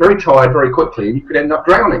 you're going to get very tired very quickly, and you could end up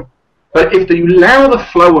drowning. But if you allow the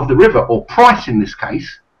flow of the river, or price in this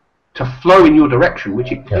case, to flow in your direction,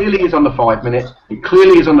 which it clearly is on the 5-minute, it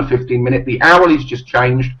clearly is on the 15-minute, the hourly's just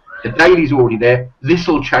changed, the daily's already there, this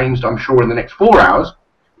will change, I'm sure, in the next 4 hours,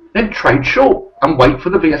 then trade short and wait for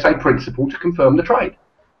the VSA principle to confirm the trade.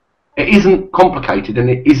 It isn't complicated and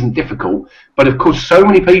it isn't difficult, but of course so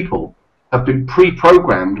many people have been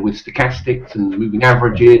pre-programmed with stochastics and moving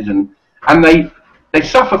averages, and they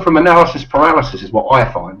suffer from analysis paralysis, is what I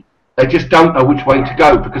find. They just don't know which way to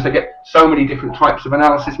go, because they get so many different types of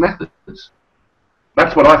analysis methods.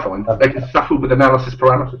 That's what I find. They just suffer with analysis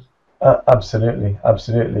paralysis. Absolutely.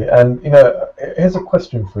 And here's a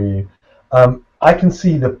question for you. I can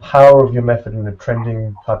see the power of your method in a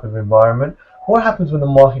trending type of environment. What happens when the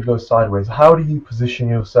market goes sideways? How do you position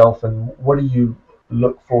yourself, and what do you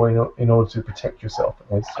look for in order to protect yourself?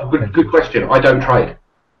 Good question. I don't trade.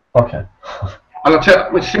 Okay. And I'll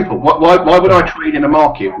tell you, it's simple. Why would I trade in a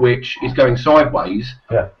market which is going sideways?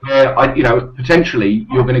 Where potentially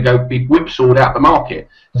you're going to be whipsawed out the market.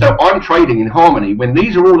 So I'm trading in harmony. When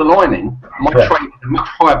these are all aligning, my trade is a much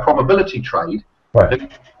higher probability trade than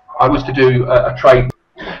if I was to do a trade.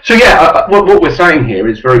 So what we're saying here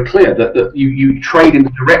is very clear, that you trade in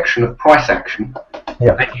the direction of price action.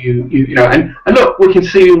 And look, we can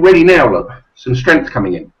see already now, look, some strength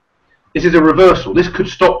coming in. This is a reversal. This could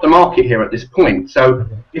stop the market here at this point. So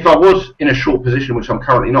if I was in a short position, which I'm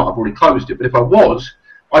currently not, I've already closed it, but if I was,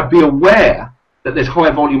 I'd be aware that there's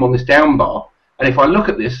high volume on this down bar. And if I look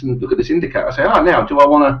at this and look at this indicator, I say, now, do I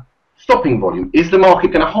want a stopping volume? Is the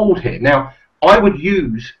market going to hold here? Now, I would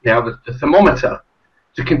use now the thermometer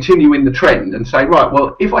to continue in the trend and say, right,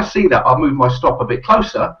 well, if I see that, I'll move my stop a bit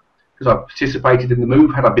closer because I've participated in the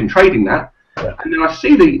move had I been trading that. Yeah. And then I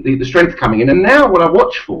see the strength coming in. And now what I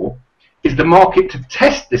watch for is the market to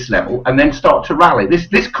test this level and then start to rally.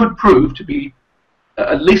 This could prove to be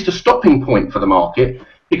at least a stopping point for the market,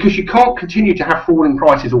 because you can't continue to have falling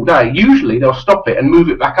prices all day. Usually they'll stop it and move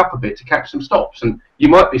it back up a bit to catch some stops, and you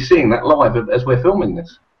might be seeing that live as we're filming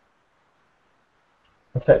this.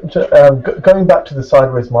 Okay, going back to the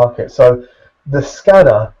sideways market, so the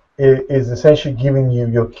scanner is essentially giving you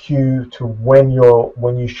your cue to when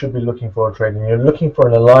you should be looking for a trade, and you're looking for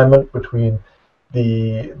an alignment between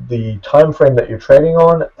the time frame that you're trading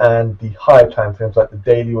on and the higher time frames like the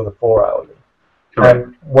daily or the 4 hourly. Correct.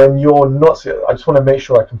 And when you're not, I just want to make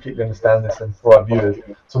sure I completely understand this and for our viewers.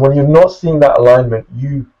 So when you're not seeing that alignment,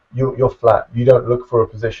 you're flat. You don't look for a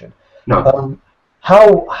position. No.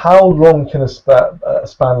 How long can a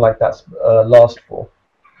span like that last for?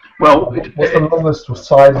 Well, what's the longest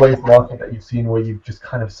sideways market that you've seen where you've just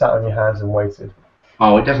kind of sat on your hands and waited?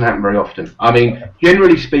 Oh, it doesn't happen very often. I mean,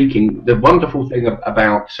 generally speaking, the wonderful thing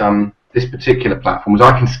about this particular platform is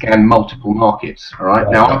I can scan multiple markets. All right.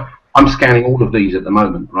 Now, I'm scanning all of these at the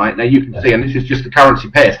moment. Right now, you can see, and this is just the currency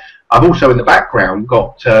pairs. I've also in the background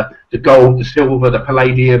got the gold, the silver, the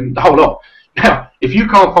palladium, the whole lot. Now, if you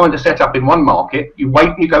can't find a setup in one market, you wait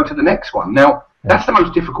and you go to the next one. Now, that's the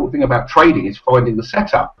most difficult thing about trading, is finding the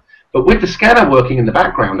setup. But with the scanner working in the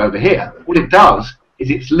background over here, what it does is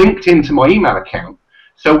it's linked into my email account.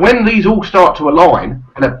 So when these all start to align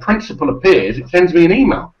and a principal appears, it sends me an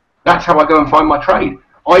email. That's how I go and find my trade.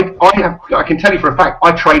 I can tell you for a fact,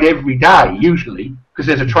 I trade every day usually, because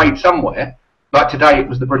there's a trade somewhere. Like today, it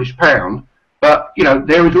was the British pound. But you know,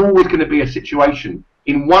 there is always going to be a situation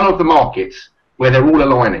in one of the markets where they're all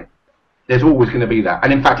aligning. There's always going to be that,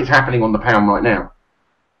 and in fact, it's happening on the pound right now.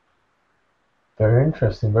 Very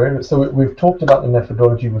interesting. So we've talked about the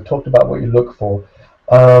methodology. We've talked about what you look for.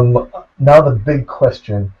 Now the big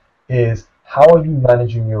question is, how are you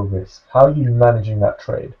managing your risk? How are you managing that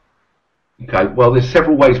trade? Okay, well, there's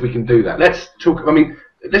several ways we can do that. Let's talk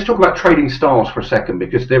about trading styles for a second,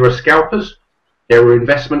 because there are scalpers, there are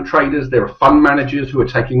investment traders, there are fund managers who are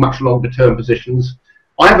taking much longer term positions.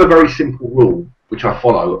 I have a very simple rule which I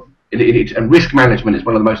follow, and risk management is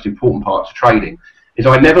one of the most important parts of trading, is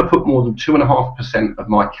I never put more than 2.5% of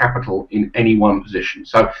my capital in any one position.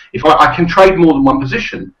 So if I can trade more than one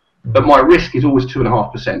position, but my risk is always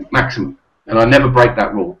 2.5% maximum, and I never break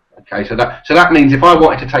that rule. Okay, so that means if I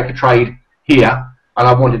wanted to take a trade here, and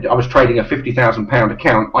I was trading a £50,000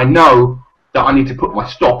 account, I know that I need to put my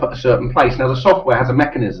stop at a certain place. Now the software has a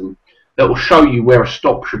mechanism that will show you where a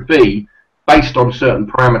stop should be based on certain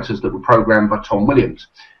parameters that were programmed by Tom Williams.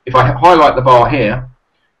 If I highlight the bar here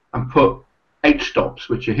and put H stops,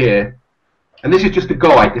 which are here, and this is just a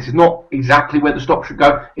guide, this is not exactly where the stop should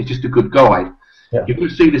go, it's just a good guide. Yeah. You can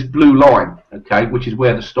see this blue line, okay, which is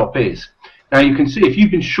where the stop is. Now you can see if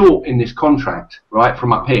you've been short in this contract, right,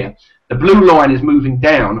 from up here, the blue line is moving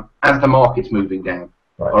down as the market's moving down.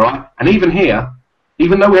 Right. All right, and even here,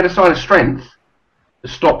 even though we had a sign of strength, the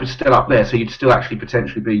stop is still up there, so you'd still actually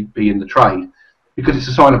potentially be in the trade, because it's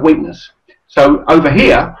a sign of weakness. So over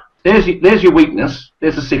here, there's your weakness,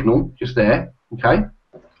 there's a signal just there, okay?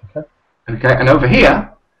 Okay, and over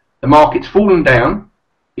here, the market's fallen down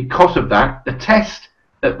because of that. The test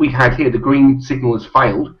that we had here, the green signal, has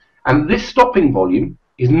failed, and this stopping volume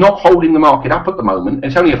is not holding the market up at the moment.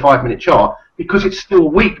 It's only a 5-minute chart because it's still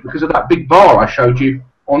weak because of that big bar I showed you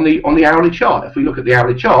on the hourly chart. If we look at the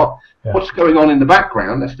hourly chart, what's going on in the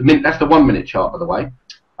background? That's the 1-minute chart, by the way.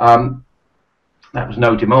 That was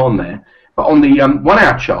no demand there. But on the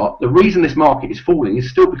 1-hour chart, the reason this market is falling is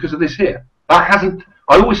still because of this here. That hasn't.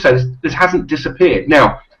 I always say this hasn't disappeared.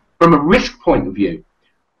 Now, from a risk point of view,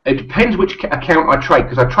 it depends which account I trade,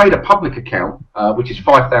 because I trade a public account, which is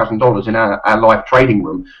 $5,000 in our live trading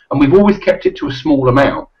room, and we've always kept it to a small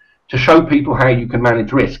amount to show people how you can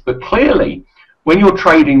manage risk. But clearly, when you're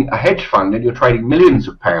trading a hedge fund and you're trading millions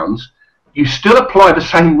of pounds, you still apply the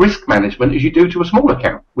same risk management as you do to a small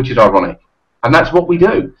account, which is ironic. And that's what we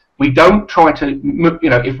do. We don't try to, you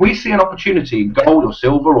know, if we see an opportunity in gold or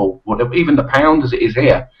silver or whatever, even the pound as it is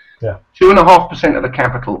here, 2.5% of the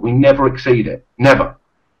capital, we never exceed it, never.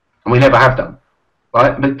 And we never have done,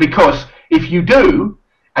 right? But because if you do,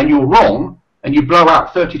 and you're wrong, and you blow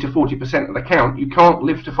out 30 to 40% of the count, you can't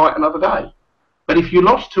live to fight another day. But if you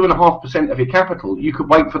lost 2.5% of your capital, you could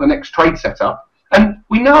wait for the next trade setup. And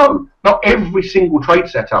we know not every single trade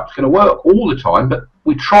setup is going to work all the time, but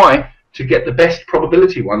we try to get the best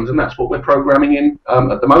probability ones, and that's what we're programming in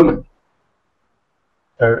at the moment.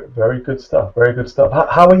 Very, very good stuff. Very good stuff.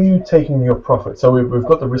 How are you taking your profit? So we've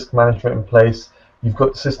got the risk management in place. You've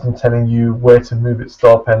got the system telling you where to move its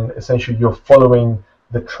stop, and essentially you're following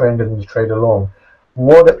the trend and the trade along.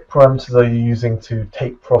 What parameters are you using to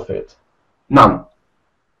take profit? None.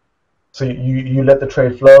 So you let the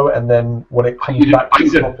trade flow, and then when it comes back to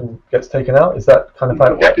stop and gets taken out, is that kind of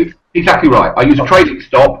how it works? Exactly right. I use a trading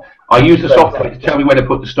stop. I use the software to tell me where to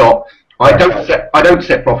put the stop. I don't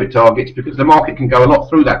set profit targets because the market can go a lot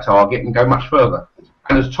through that target and go much further.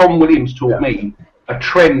 And as Tom Williams taught me, a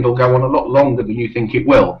trend will go on a lot longer than you think it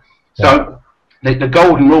will. So the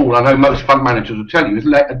golden rule, I know most fund managers will tell you, is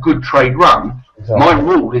let a good trade run. Exactly. My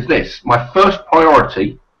rule is this: my first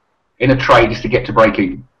priority in a trade is to get to break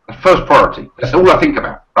even. The first priority. That's all I think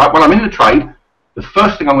about. Right? When I'm in the trade, the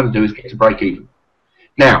first thing I'm going to do is get to break even.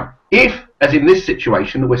 Now, if, as in this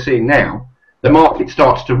situation that we're seeing now, the market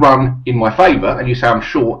starts to run in my favour, and you say I'm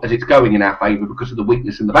short as it's going in our favour because of the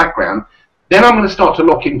weakness in the background, then I'm going to start to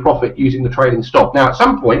lock in profit using the trading stop. Now, at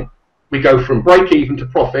some point, we go from break even to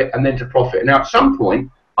profit and then to profit. Now, at some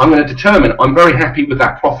point, I'm going to determine I'm very happy with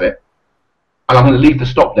that profit, and I'm going to leave the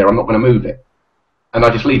stop there. I'm not going to move it, and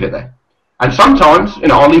I just leave it there. And sometimes,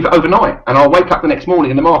 I'll leave it overnight, and I'll wake up the next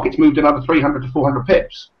morning and the market's moved another 300 to 400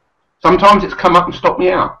 pips. Sometimes it's come up and stopped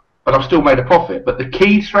me out, but I've still made a profit. But the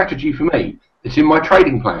key strategy for me, that's in my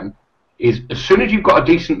trading plan, is as soon as you've got a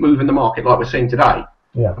decent move in the market like we're seeing today,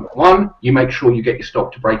 number one, you make sure you get your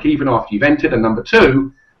stop to break even after you've entered, and number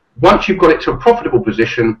two, once you've got it to a profitable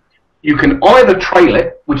position, you can either trail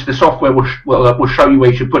it, which the software will show you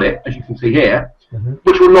where you should put it, as you can see here,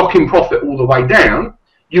 which will lock in profit all the way down.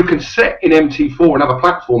 You can set in MT4 and other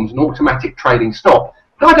platforms an automatic trading stop,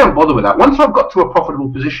 but I don't bother with that. Once I've got to a profitable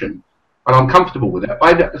position and I'm comfortable with it,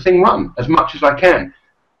 I let the thing run as much as I can.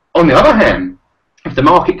 On the other hand, if the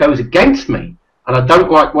market goes against me and I don't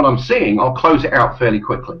like what I'm seeing, I'll close it out fairly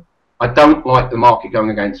quickly. I don't like the market going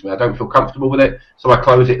against me. I don't feel comfortable with it, so I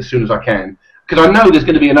close it as soon as I can, because I know there's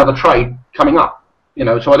going to be another trade coming up.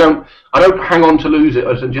 So I don't hang on to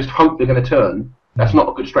losers and just hope they're going to turn. That's not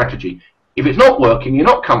a good strategy. If it's not working, you're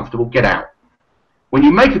not comfortable, get out. When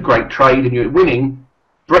you make a great trade and you're winning,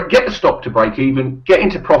 get the stop to break even, get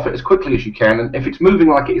into profit as quickly as you can, and if it's moving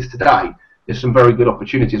like it is today, there's some very good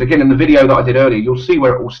opportunities. Again, in the video that I did earlier, you'll see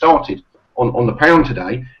where it all started on the pound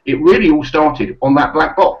today. It really all started on that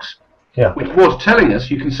black box, which was telling us,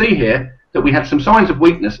 you can see here, that we had some signs of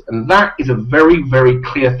weakness, and that is a very, very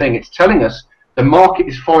clear thing. It's telling us the market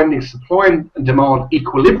is finding supply and demand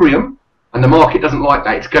equilibrium, and the market doesn't like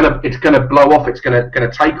that. It's gonna blow off. It's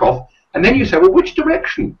gonna take off. And then you say, well, which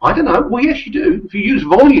direction? I don't know. Well, yes, you do. If you use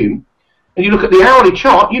volume and you look at the hourly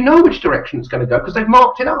chart, you know which direction it's going to go because they've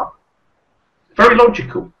marked it up. Very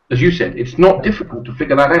logical, as you said. It's not difficult to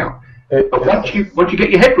figure that out. But once you get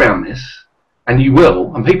your head around this, and you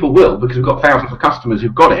will, and people will, because we've got thousands of customers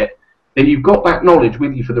who've got it, then you've got that knowledge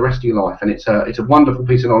with you for the rest of your life, and it's a wonderful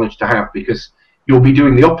piece of knowledge to have, because you'll be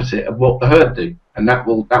doing the opposite of what the herd do, and that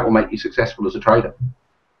will make you successful as a trader.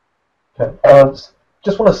 Okay.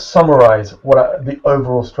 Just want to summarize the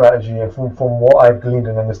overall strategy, and from what I've gleaned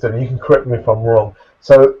and understood, and you can correct me if I'm wrong.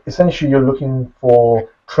 So essentially, you're looking for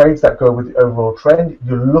trades that go with the overall trend.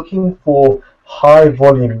 You're looking for high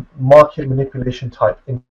volume market manipulation type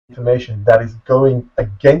information that is going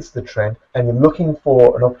against the trend, and you're looking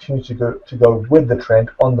for an opportunity to go with the trend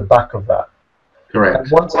on the back of that. Correct.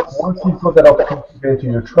 And once you've got that opportunity to go into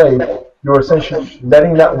your trade, you're essentially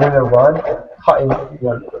letting that winner run,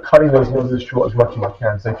 cutting those losers short as much as you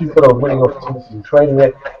can. So if you've got a winning opportunity, you're trading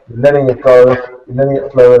it, you're letting it go, you're letting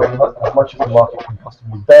it flow as much as the market can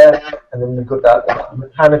possibly bear, and then you've got that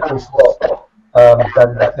mechanical stop that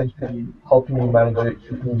is essentially helping you manage it,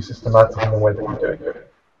 keeping you systematic in the way that you're doing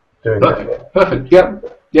it. Perfect. Yeah.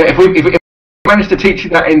 If we managed to teach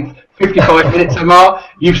you that in 55 minutes, Amar,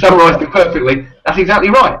 you've summarised it perfectly. That's exactly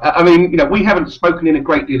right. I mean, we haven't spoken in a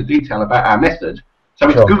great deal of detail about our method, so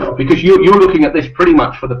it's good because you're looking at this pretty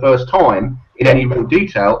much for the first time in any real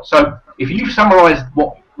detail. So if you've summarised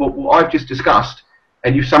what I've just discussed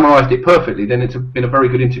and you've summarised it perfectly, then it's been a very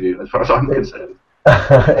good interview as far as I'm concerned.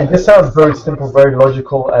 It just sounds very simple, very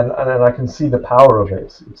logical, and I can see the power of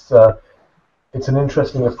it. It's an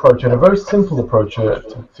interesting approach and a very simple approach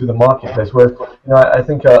to the marketplace. Where I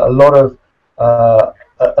think a lot of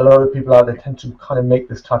people out there tend to kind of make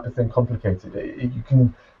this type of thing complicated. You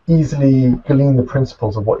can easily glean the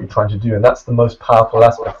principles of what you're trying to do, and that's the most powerful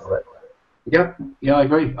aspect of it. Yeah, I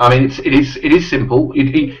agree. I mean, it is simple.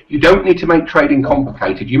 You don't need to make trading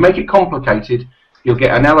complicated. You make it complicated, you'll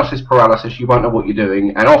get analysis paralysis. You won't know what you're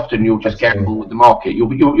doing, and often you'll just gamble with the market. You'll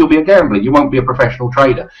be a gambler. You won't be a professional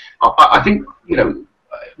trader. I think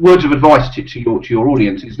words of advice to your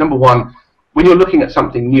audience is, number one, when you're looking at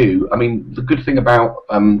something new, I mean, the good thing about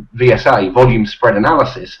VSA, volume spread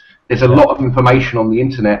analysis, there's a lot of information on the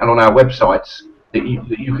internet and on our websites that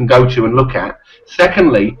you can go to and look at.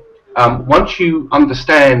 Secondly, once you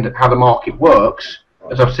understand how the market works,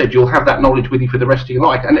 as I've said, you'll have that knowledge with you for the rest of your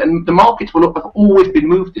life. And the markets will have always been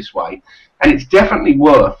moved this way. And it's definitely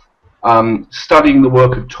worth studying the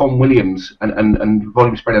work of Tom Williams and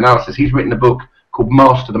volume spread analysis. He's written a book called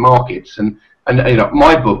Master the Markets. And you know,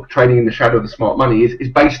 my book, Trading in the Shadow of the Smart Money, is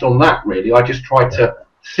based on that, really. I just tried to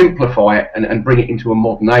simplify it and bring it into a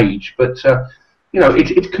modern age. But, you know,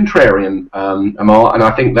 it's contrarian, Amar. And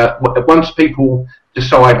I think that once people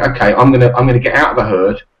decide, okay, I'm gonna get out of the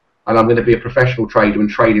herd, and I'm going to be a professional trader and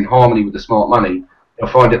trade in harmony with the smart money, they'll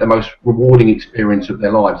find it the most rewarding experience of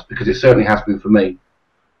their lives, because it certainly has been for me.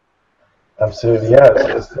 Absolutely, yeah,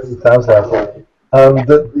 it sounds like it.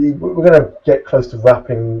 We're going to get close to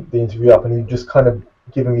wrapping the interview up, and you've just kind of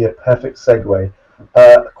given me a perfect segue.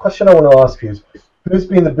 A question I want to ask you is, who's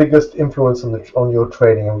been the biggest influence on your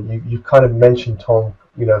trading? And you kind of mentioned Tom,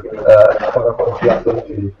 you know, throughout the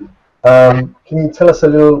interview. Can you tell us a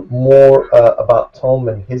little more about Tom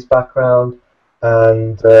and his background,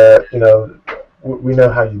 and you know, we know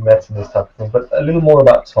how you met and this type of thing, but a little more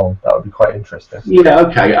about Tom, that would be quite interesting. Yeah,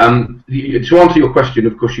 okay. To answer your question,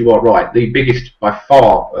 of course, you are right. The biggest, by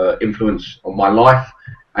far, influence on my life,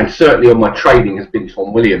 and certainly on my trading, has been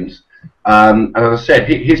Tom Williams. And as I said,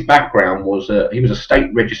 his background was he was a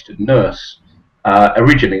state-registered nurse.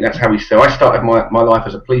 Originally, that's how he started. I started my life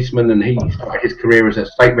as a policeman, and he started his career as a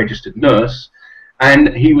state-registered nurse.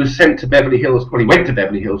 And he was sent to Beverly Hills. Well, he went to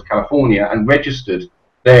Beverly Hills, California, and registered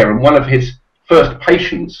there. And one of his first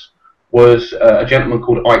patients was a gentleman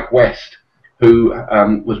called Ike West, who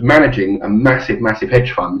was managing a massive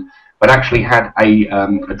hedge fund, but actually had a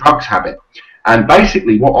drugs habit. And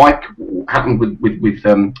basically, what happened with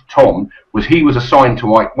Tom was he was assigned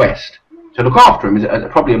to Ike West to look after him.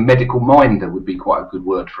 Probably a medical minder would be quite a good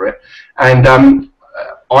word for it. And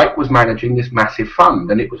Ike was managing this massive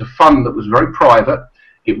fund, and it was a fund that was very private.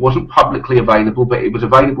 It wasn't publicly available, but it was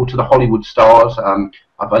available to the Hollywood stars.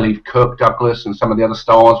 I believe Kirk Douglas and some of the other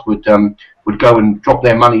stars would go and drop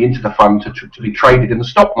their money into the fund to be traded in the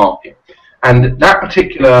stock market. And that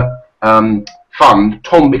particular fund,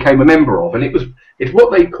 Tom became a member of, and it's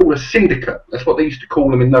what they call a syndicate. That's what they used to call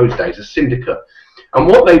them in those days, a syndicate. And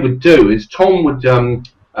what they would do is Tom would,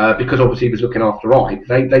 because obviously he was looking after Ike,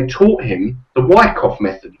 they taught him the Wyckoff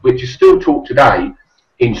method, which is still taught today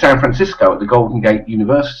in San Francisco at the Golden Gate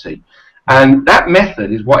University. And that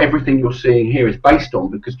method is what everything you're seeing here is based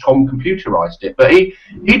on, because Tom computerized it. But he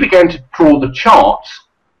began to draw the charts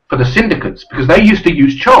for the syndicates, because they used to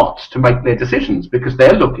use charts to make their decisions, because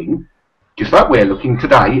they're looking, just like we're looking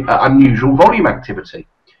today, at unusual volume activity.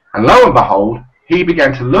 And lo and behold, he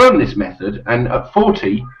began to learn this method, and at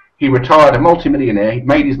 40, he retired a multimillionaire. He'd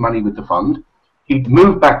made his money with the fund. He'd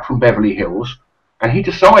moved back from Beverly Hills, and he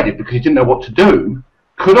decided, because he didn't know what to do,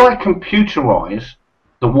 could I computerize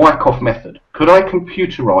the Wyckoff method? Could I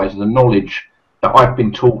computerize the knowledge that I've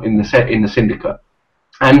been taught in the syndicate?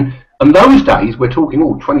 And in those days, we're talking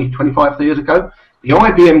 20, 25 years ago, the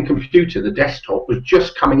IBM computer, the desktop, was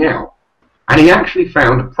just coming out. And he actually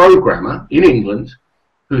found a programmer in England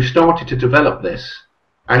who started to develop this,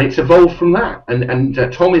 and it's evolved from that. And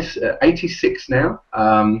Tom is 86 now.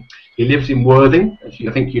 He lives in Worthing, as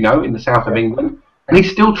I think you know, in the south of England. And he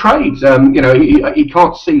still trades. You know, he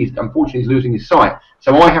can't see. Unfortunately, he's losing his sight.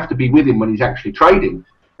 So I have to be with him when he's actually trading.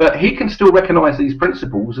 But he can still recognise these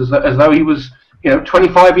principles as though he was, you know,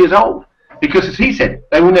 25 years old. Because, as he said,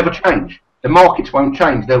 they will never change. The markets won't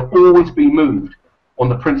change. They'll always be moved on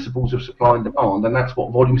the principles of supply and demand, and that's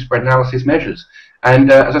what volume spread analysis measures.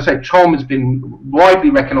 And as I say, Tom has been widely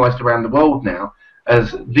recognised around the world now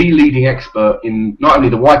as the leading expert in not only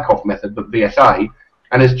the Wyckoff method, but VSA,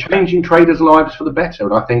 and is changing traders' lives for the better.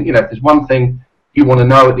 And I think, you know, if there's one thing you want to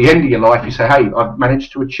know at the end of your life, you say, hey, I've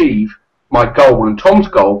managed to achieve my goal. And Tom's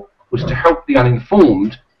goal was to help the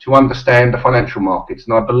uninformed to understand the financial markets.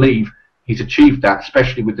 And I believe he's achieved that,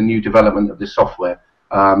 especially with the new development of this software.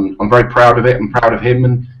 I'm very proud of it, and proud of him,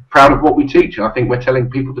 and proud of what we teach. And I think we're telling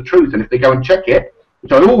people the truth. And if they go and check it,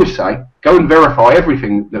 which I always say, go and verify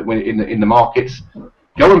everything that we're in the markets.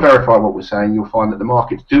 Go and verify what we're saying. You'll find that the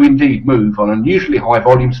markets do indeed move on unusually high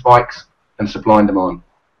volume spikes and supply and demand.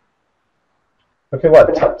 Okay, well,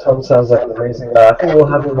 Tom sounds like an amazing guy. I think we'll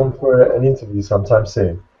have him on for an interview sometime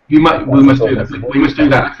soon. We must do that. We must do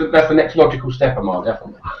that. That's the next logical step, Amar,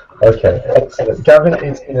 definitely. Okay, excellent. Gavin,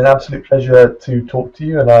 it's been an absolute pleasure to talk to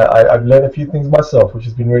you, and I've learned a few things myself, which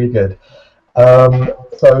has been really good.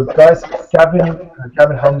 So guys,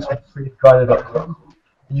 Gavin Holmes from TraderJuice.com.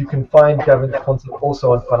 You can find Gavin's content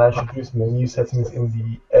also on Financial Juice menu settings in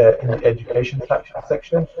the education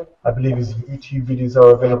section. I believe his YouTube videos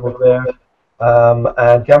are available there.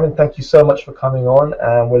 And Gavin, thank you so much for coming on,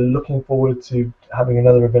 and we're looking forward to having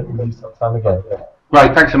another event with you sometime again.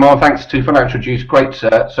 Great, thanks Amar, thanks to Financial Juice, great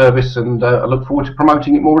service, and I look forward to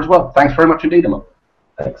promoting it more as well. Thanks very much indeed, Amar.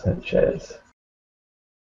 Excellent, cheers.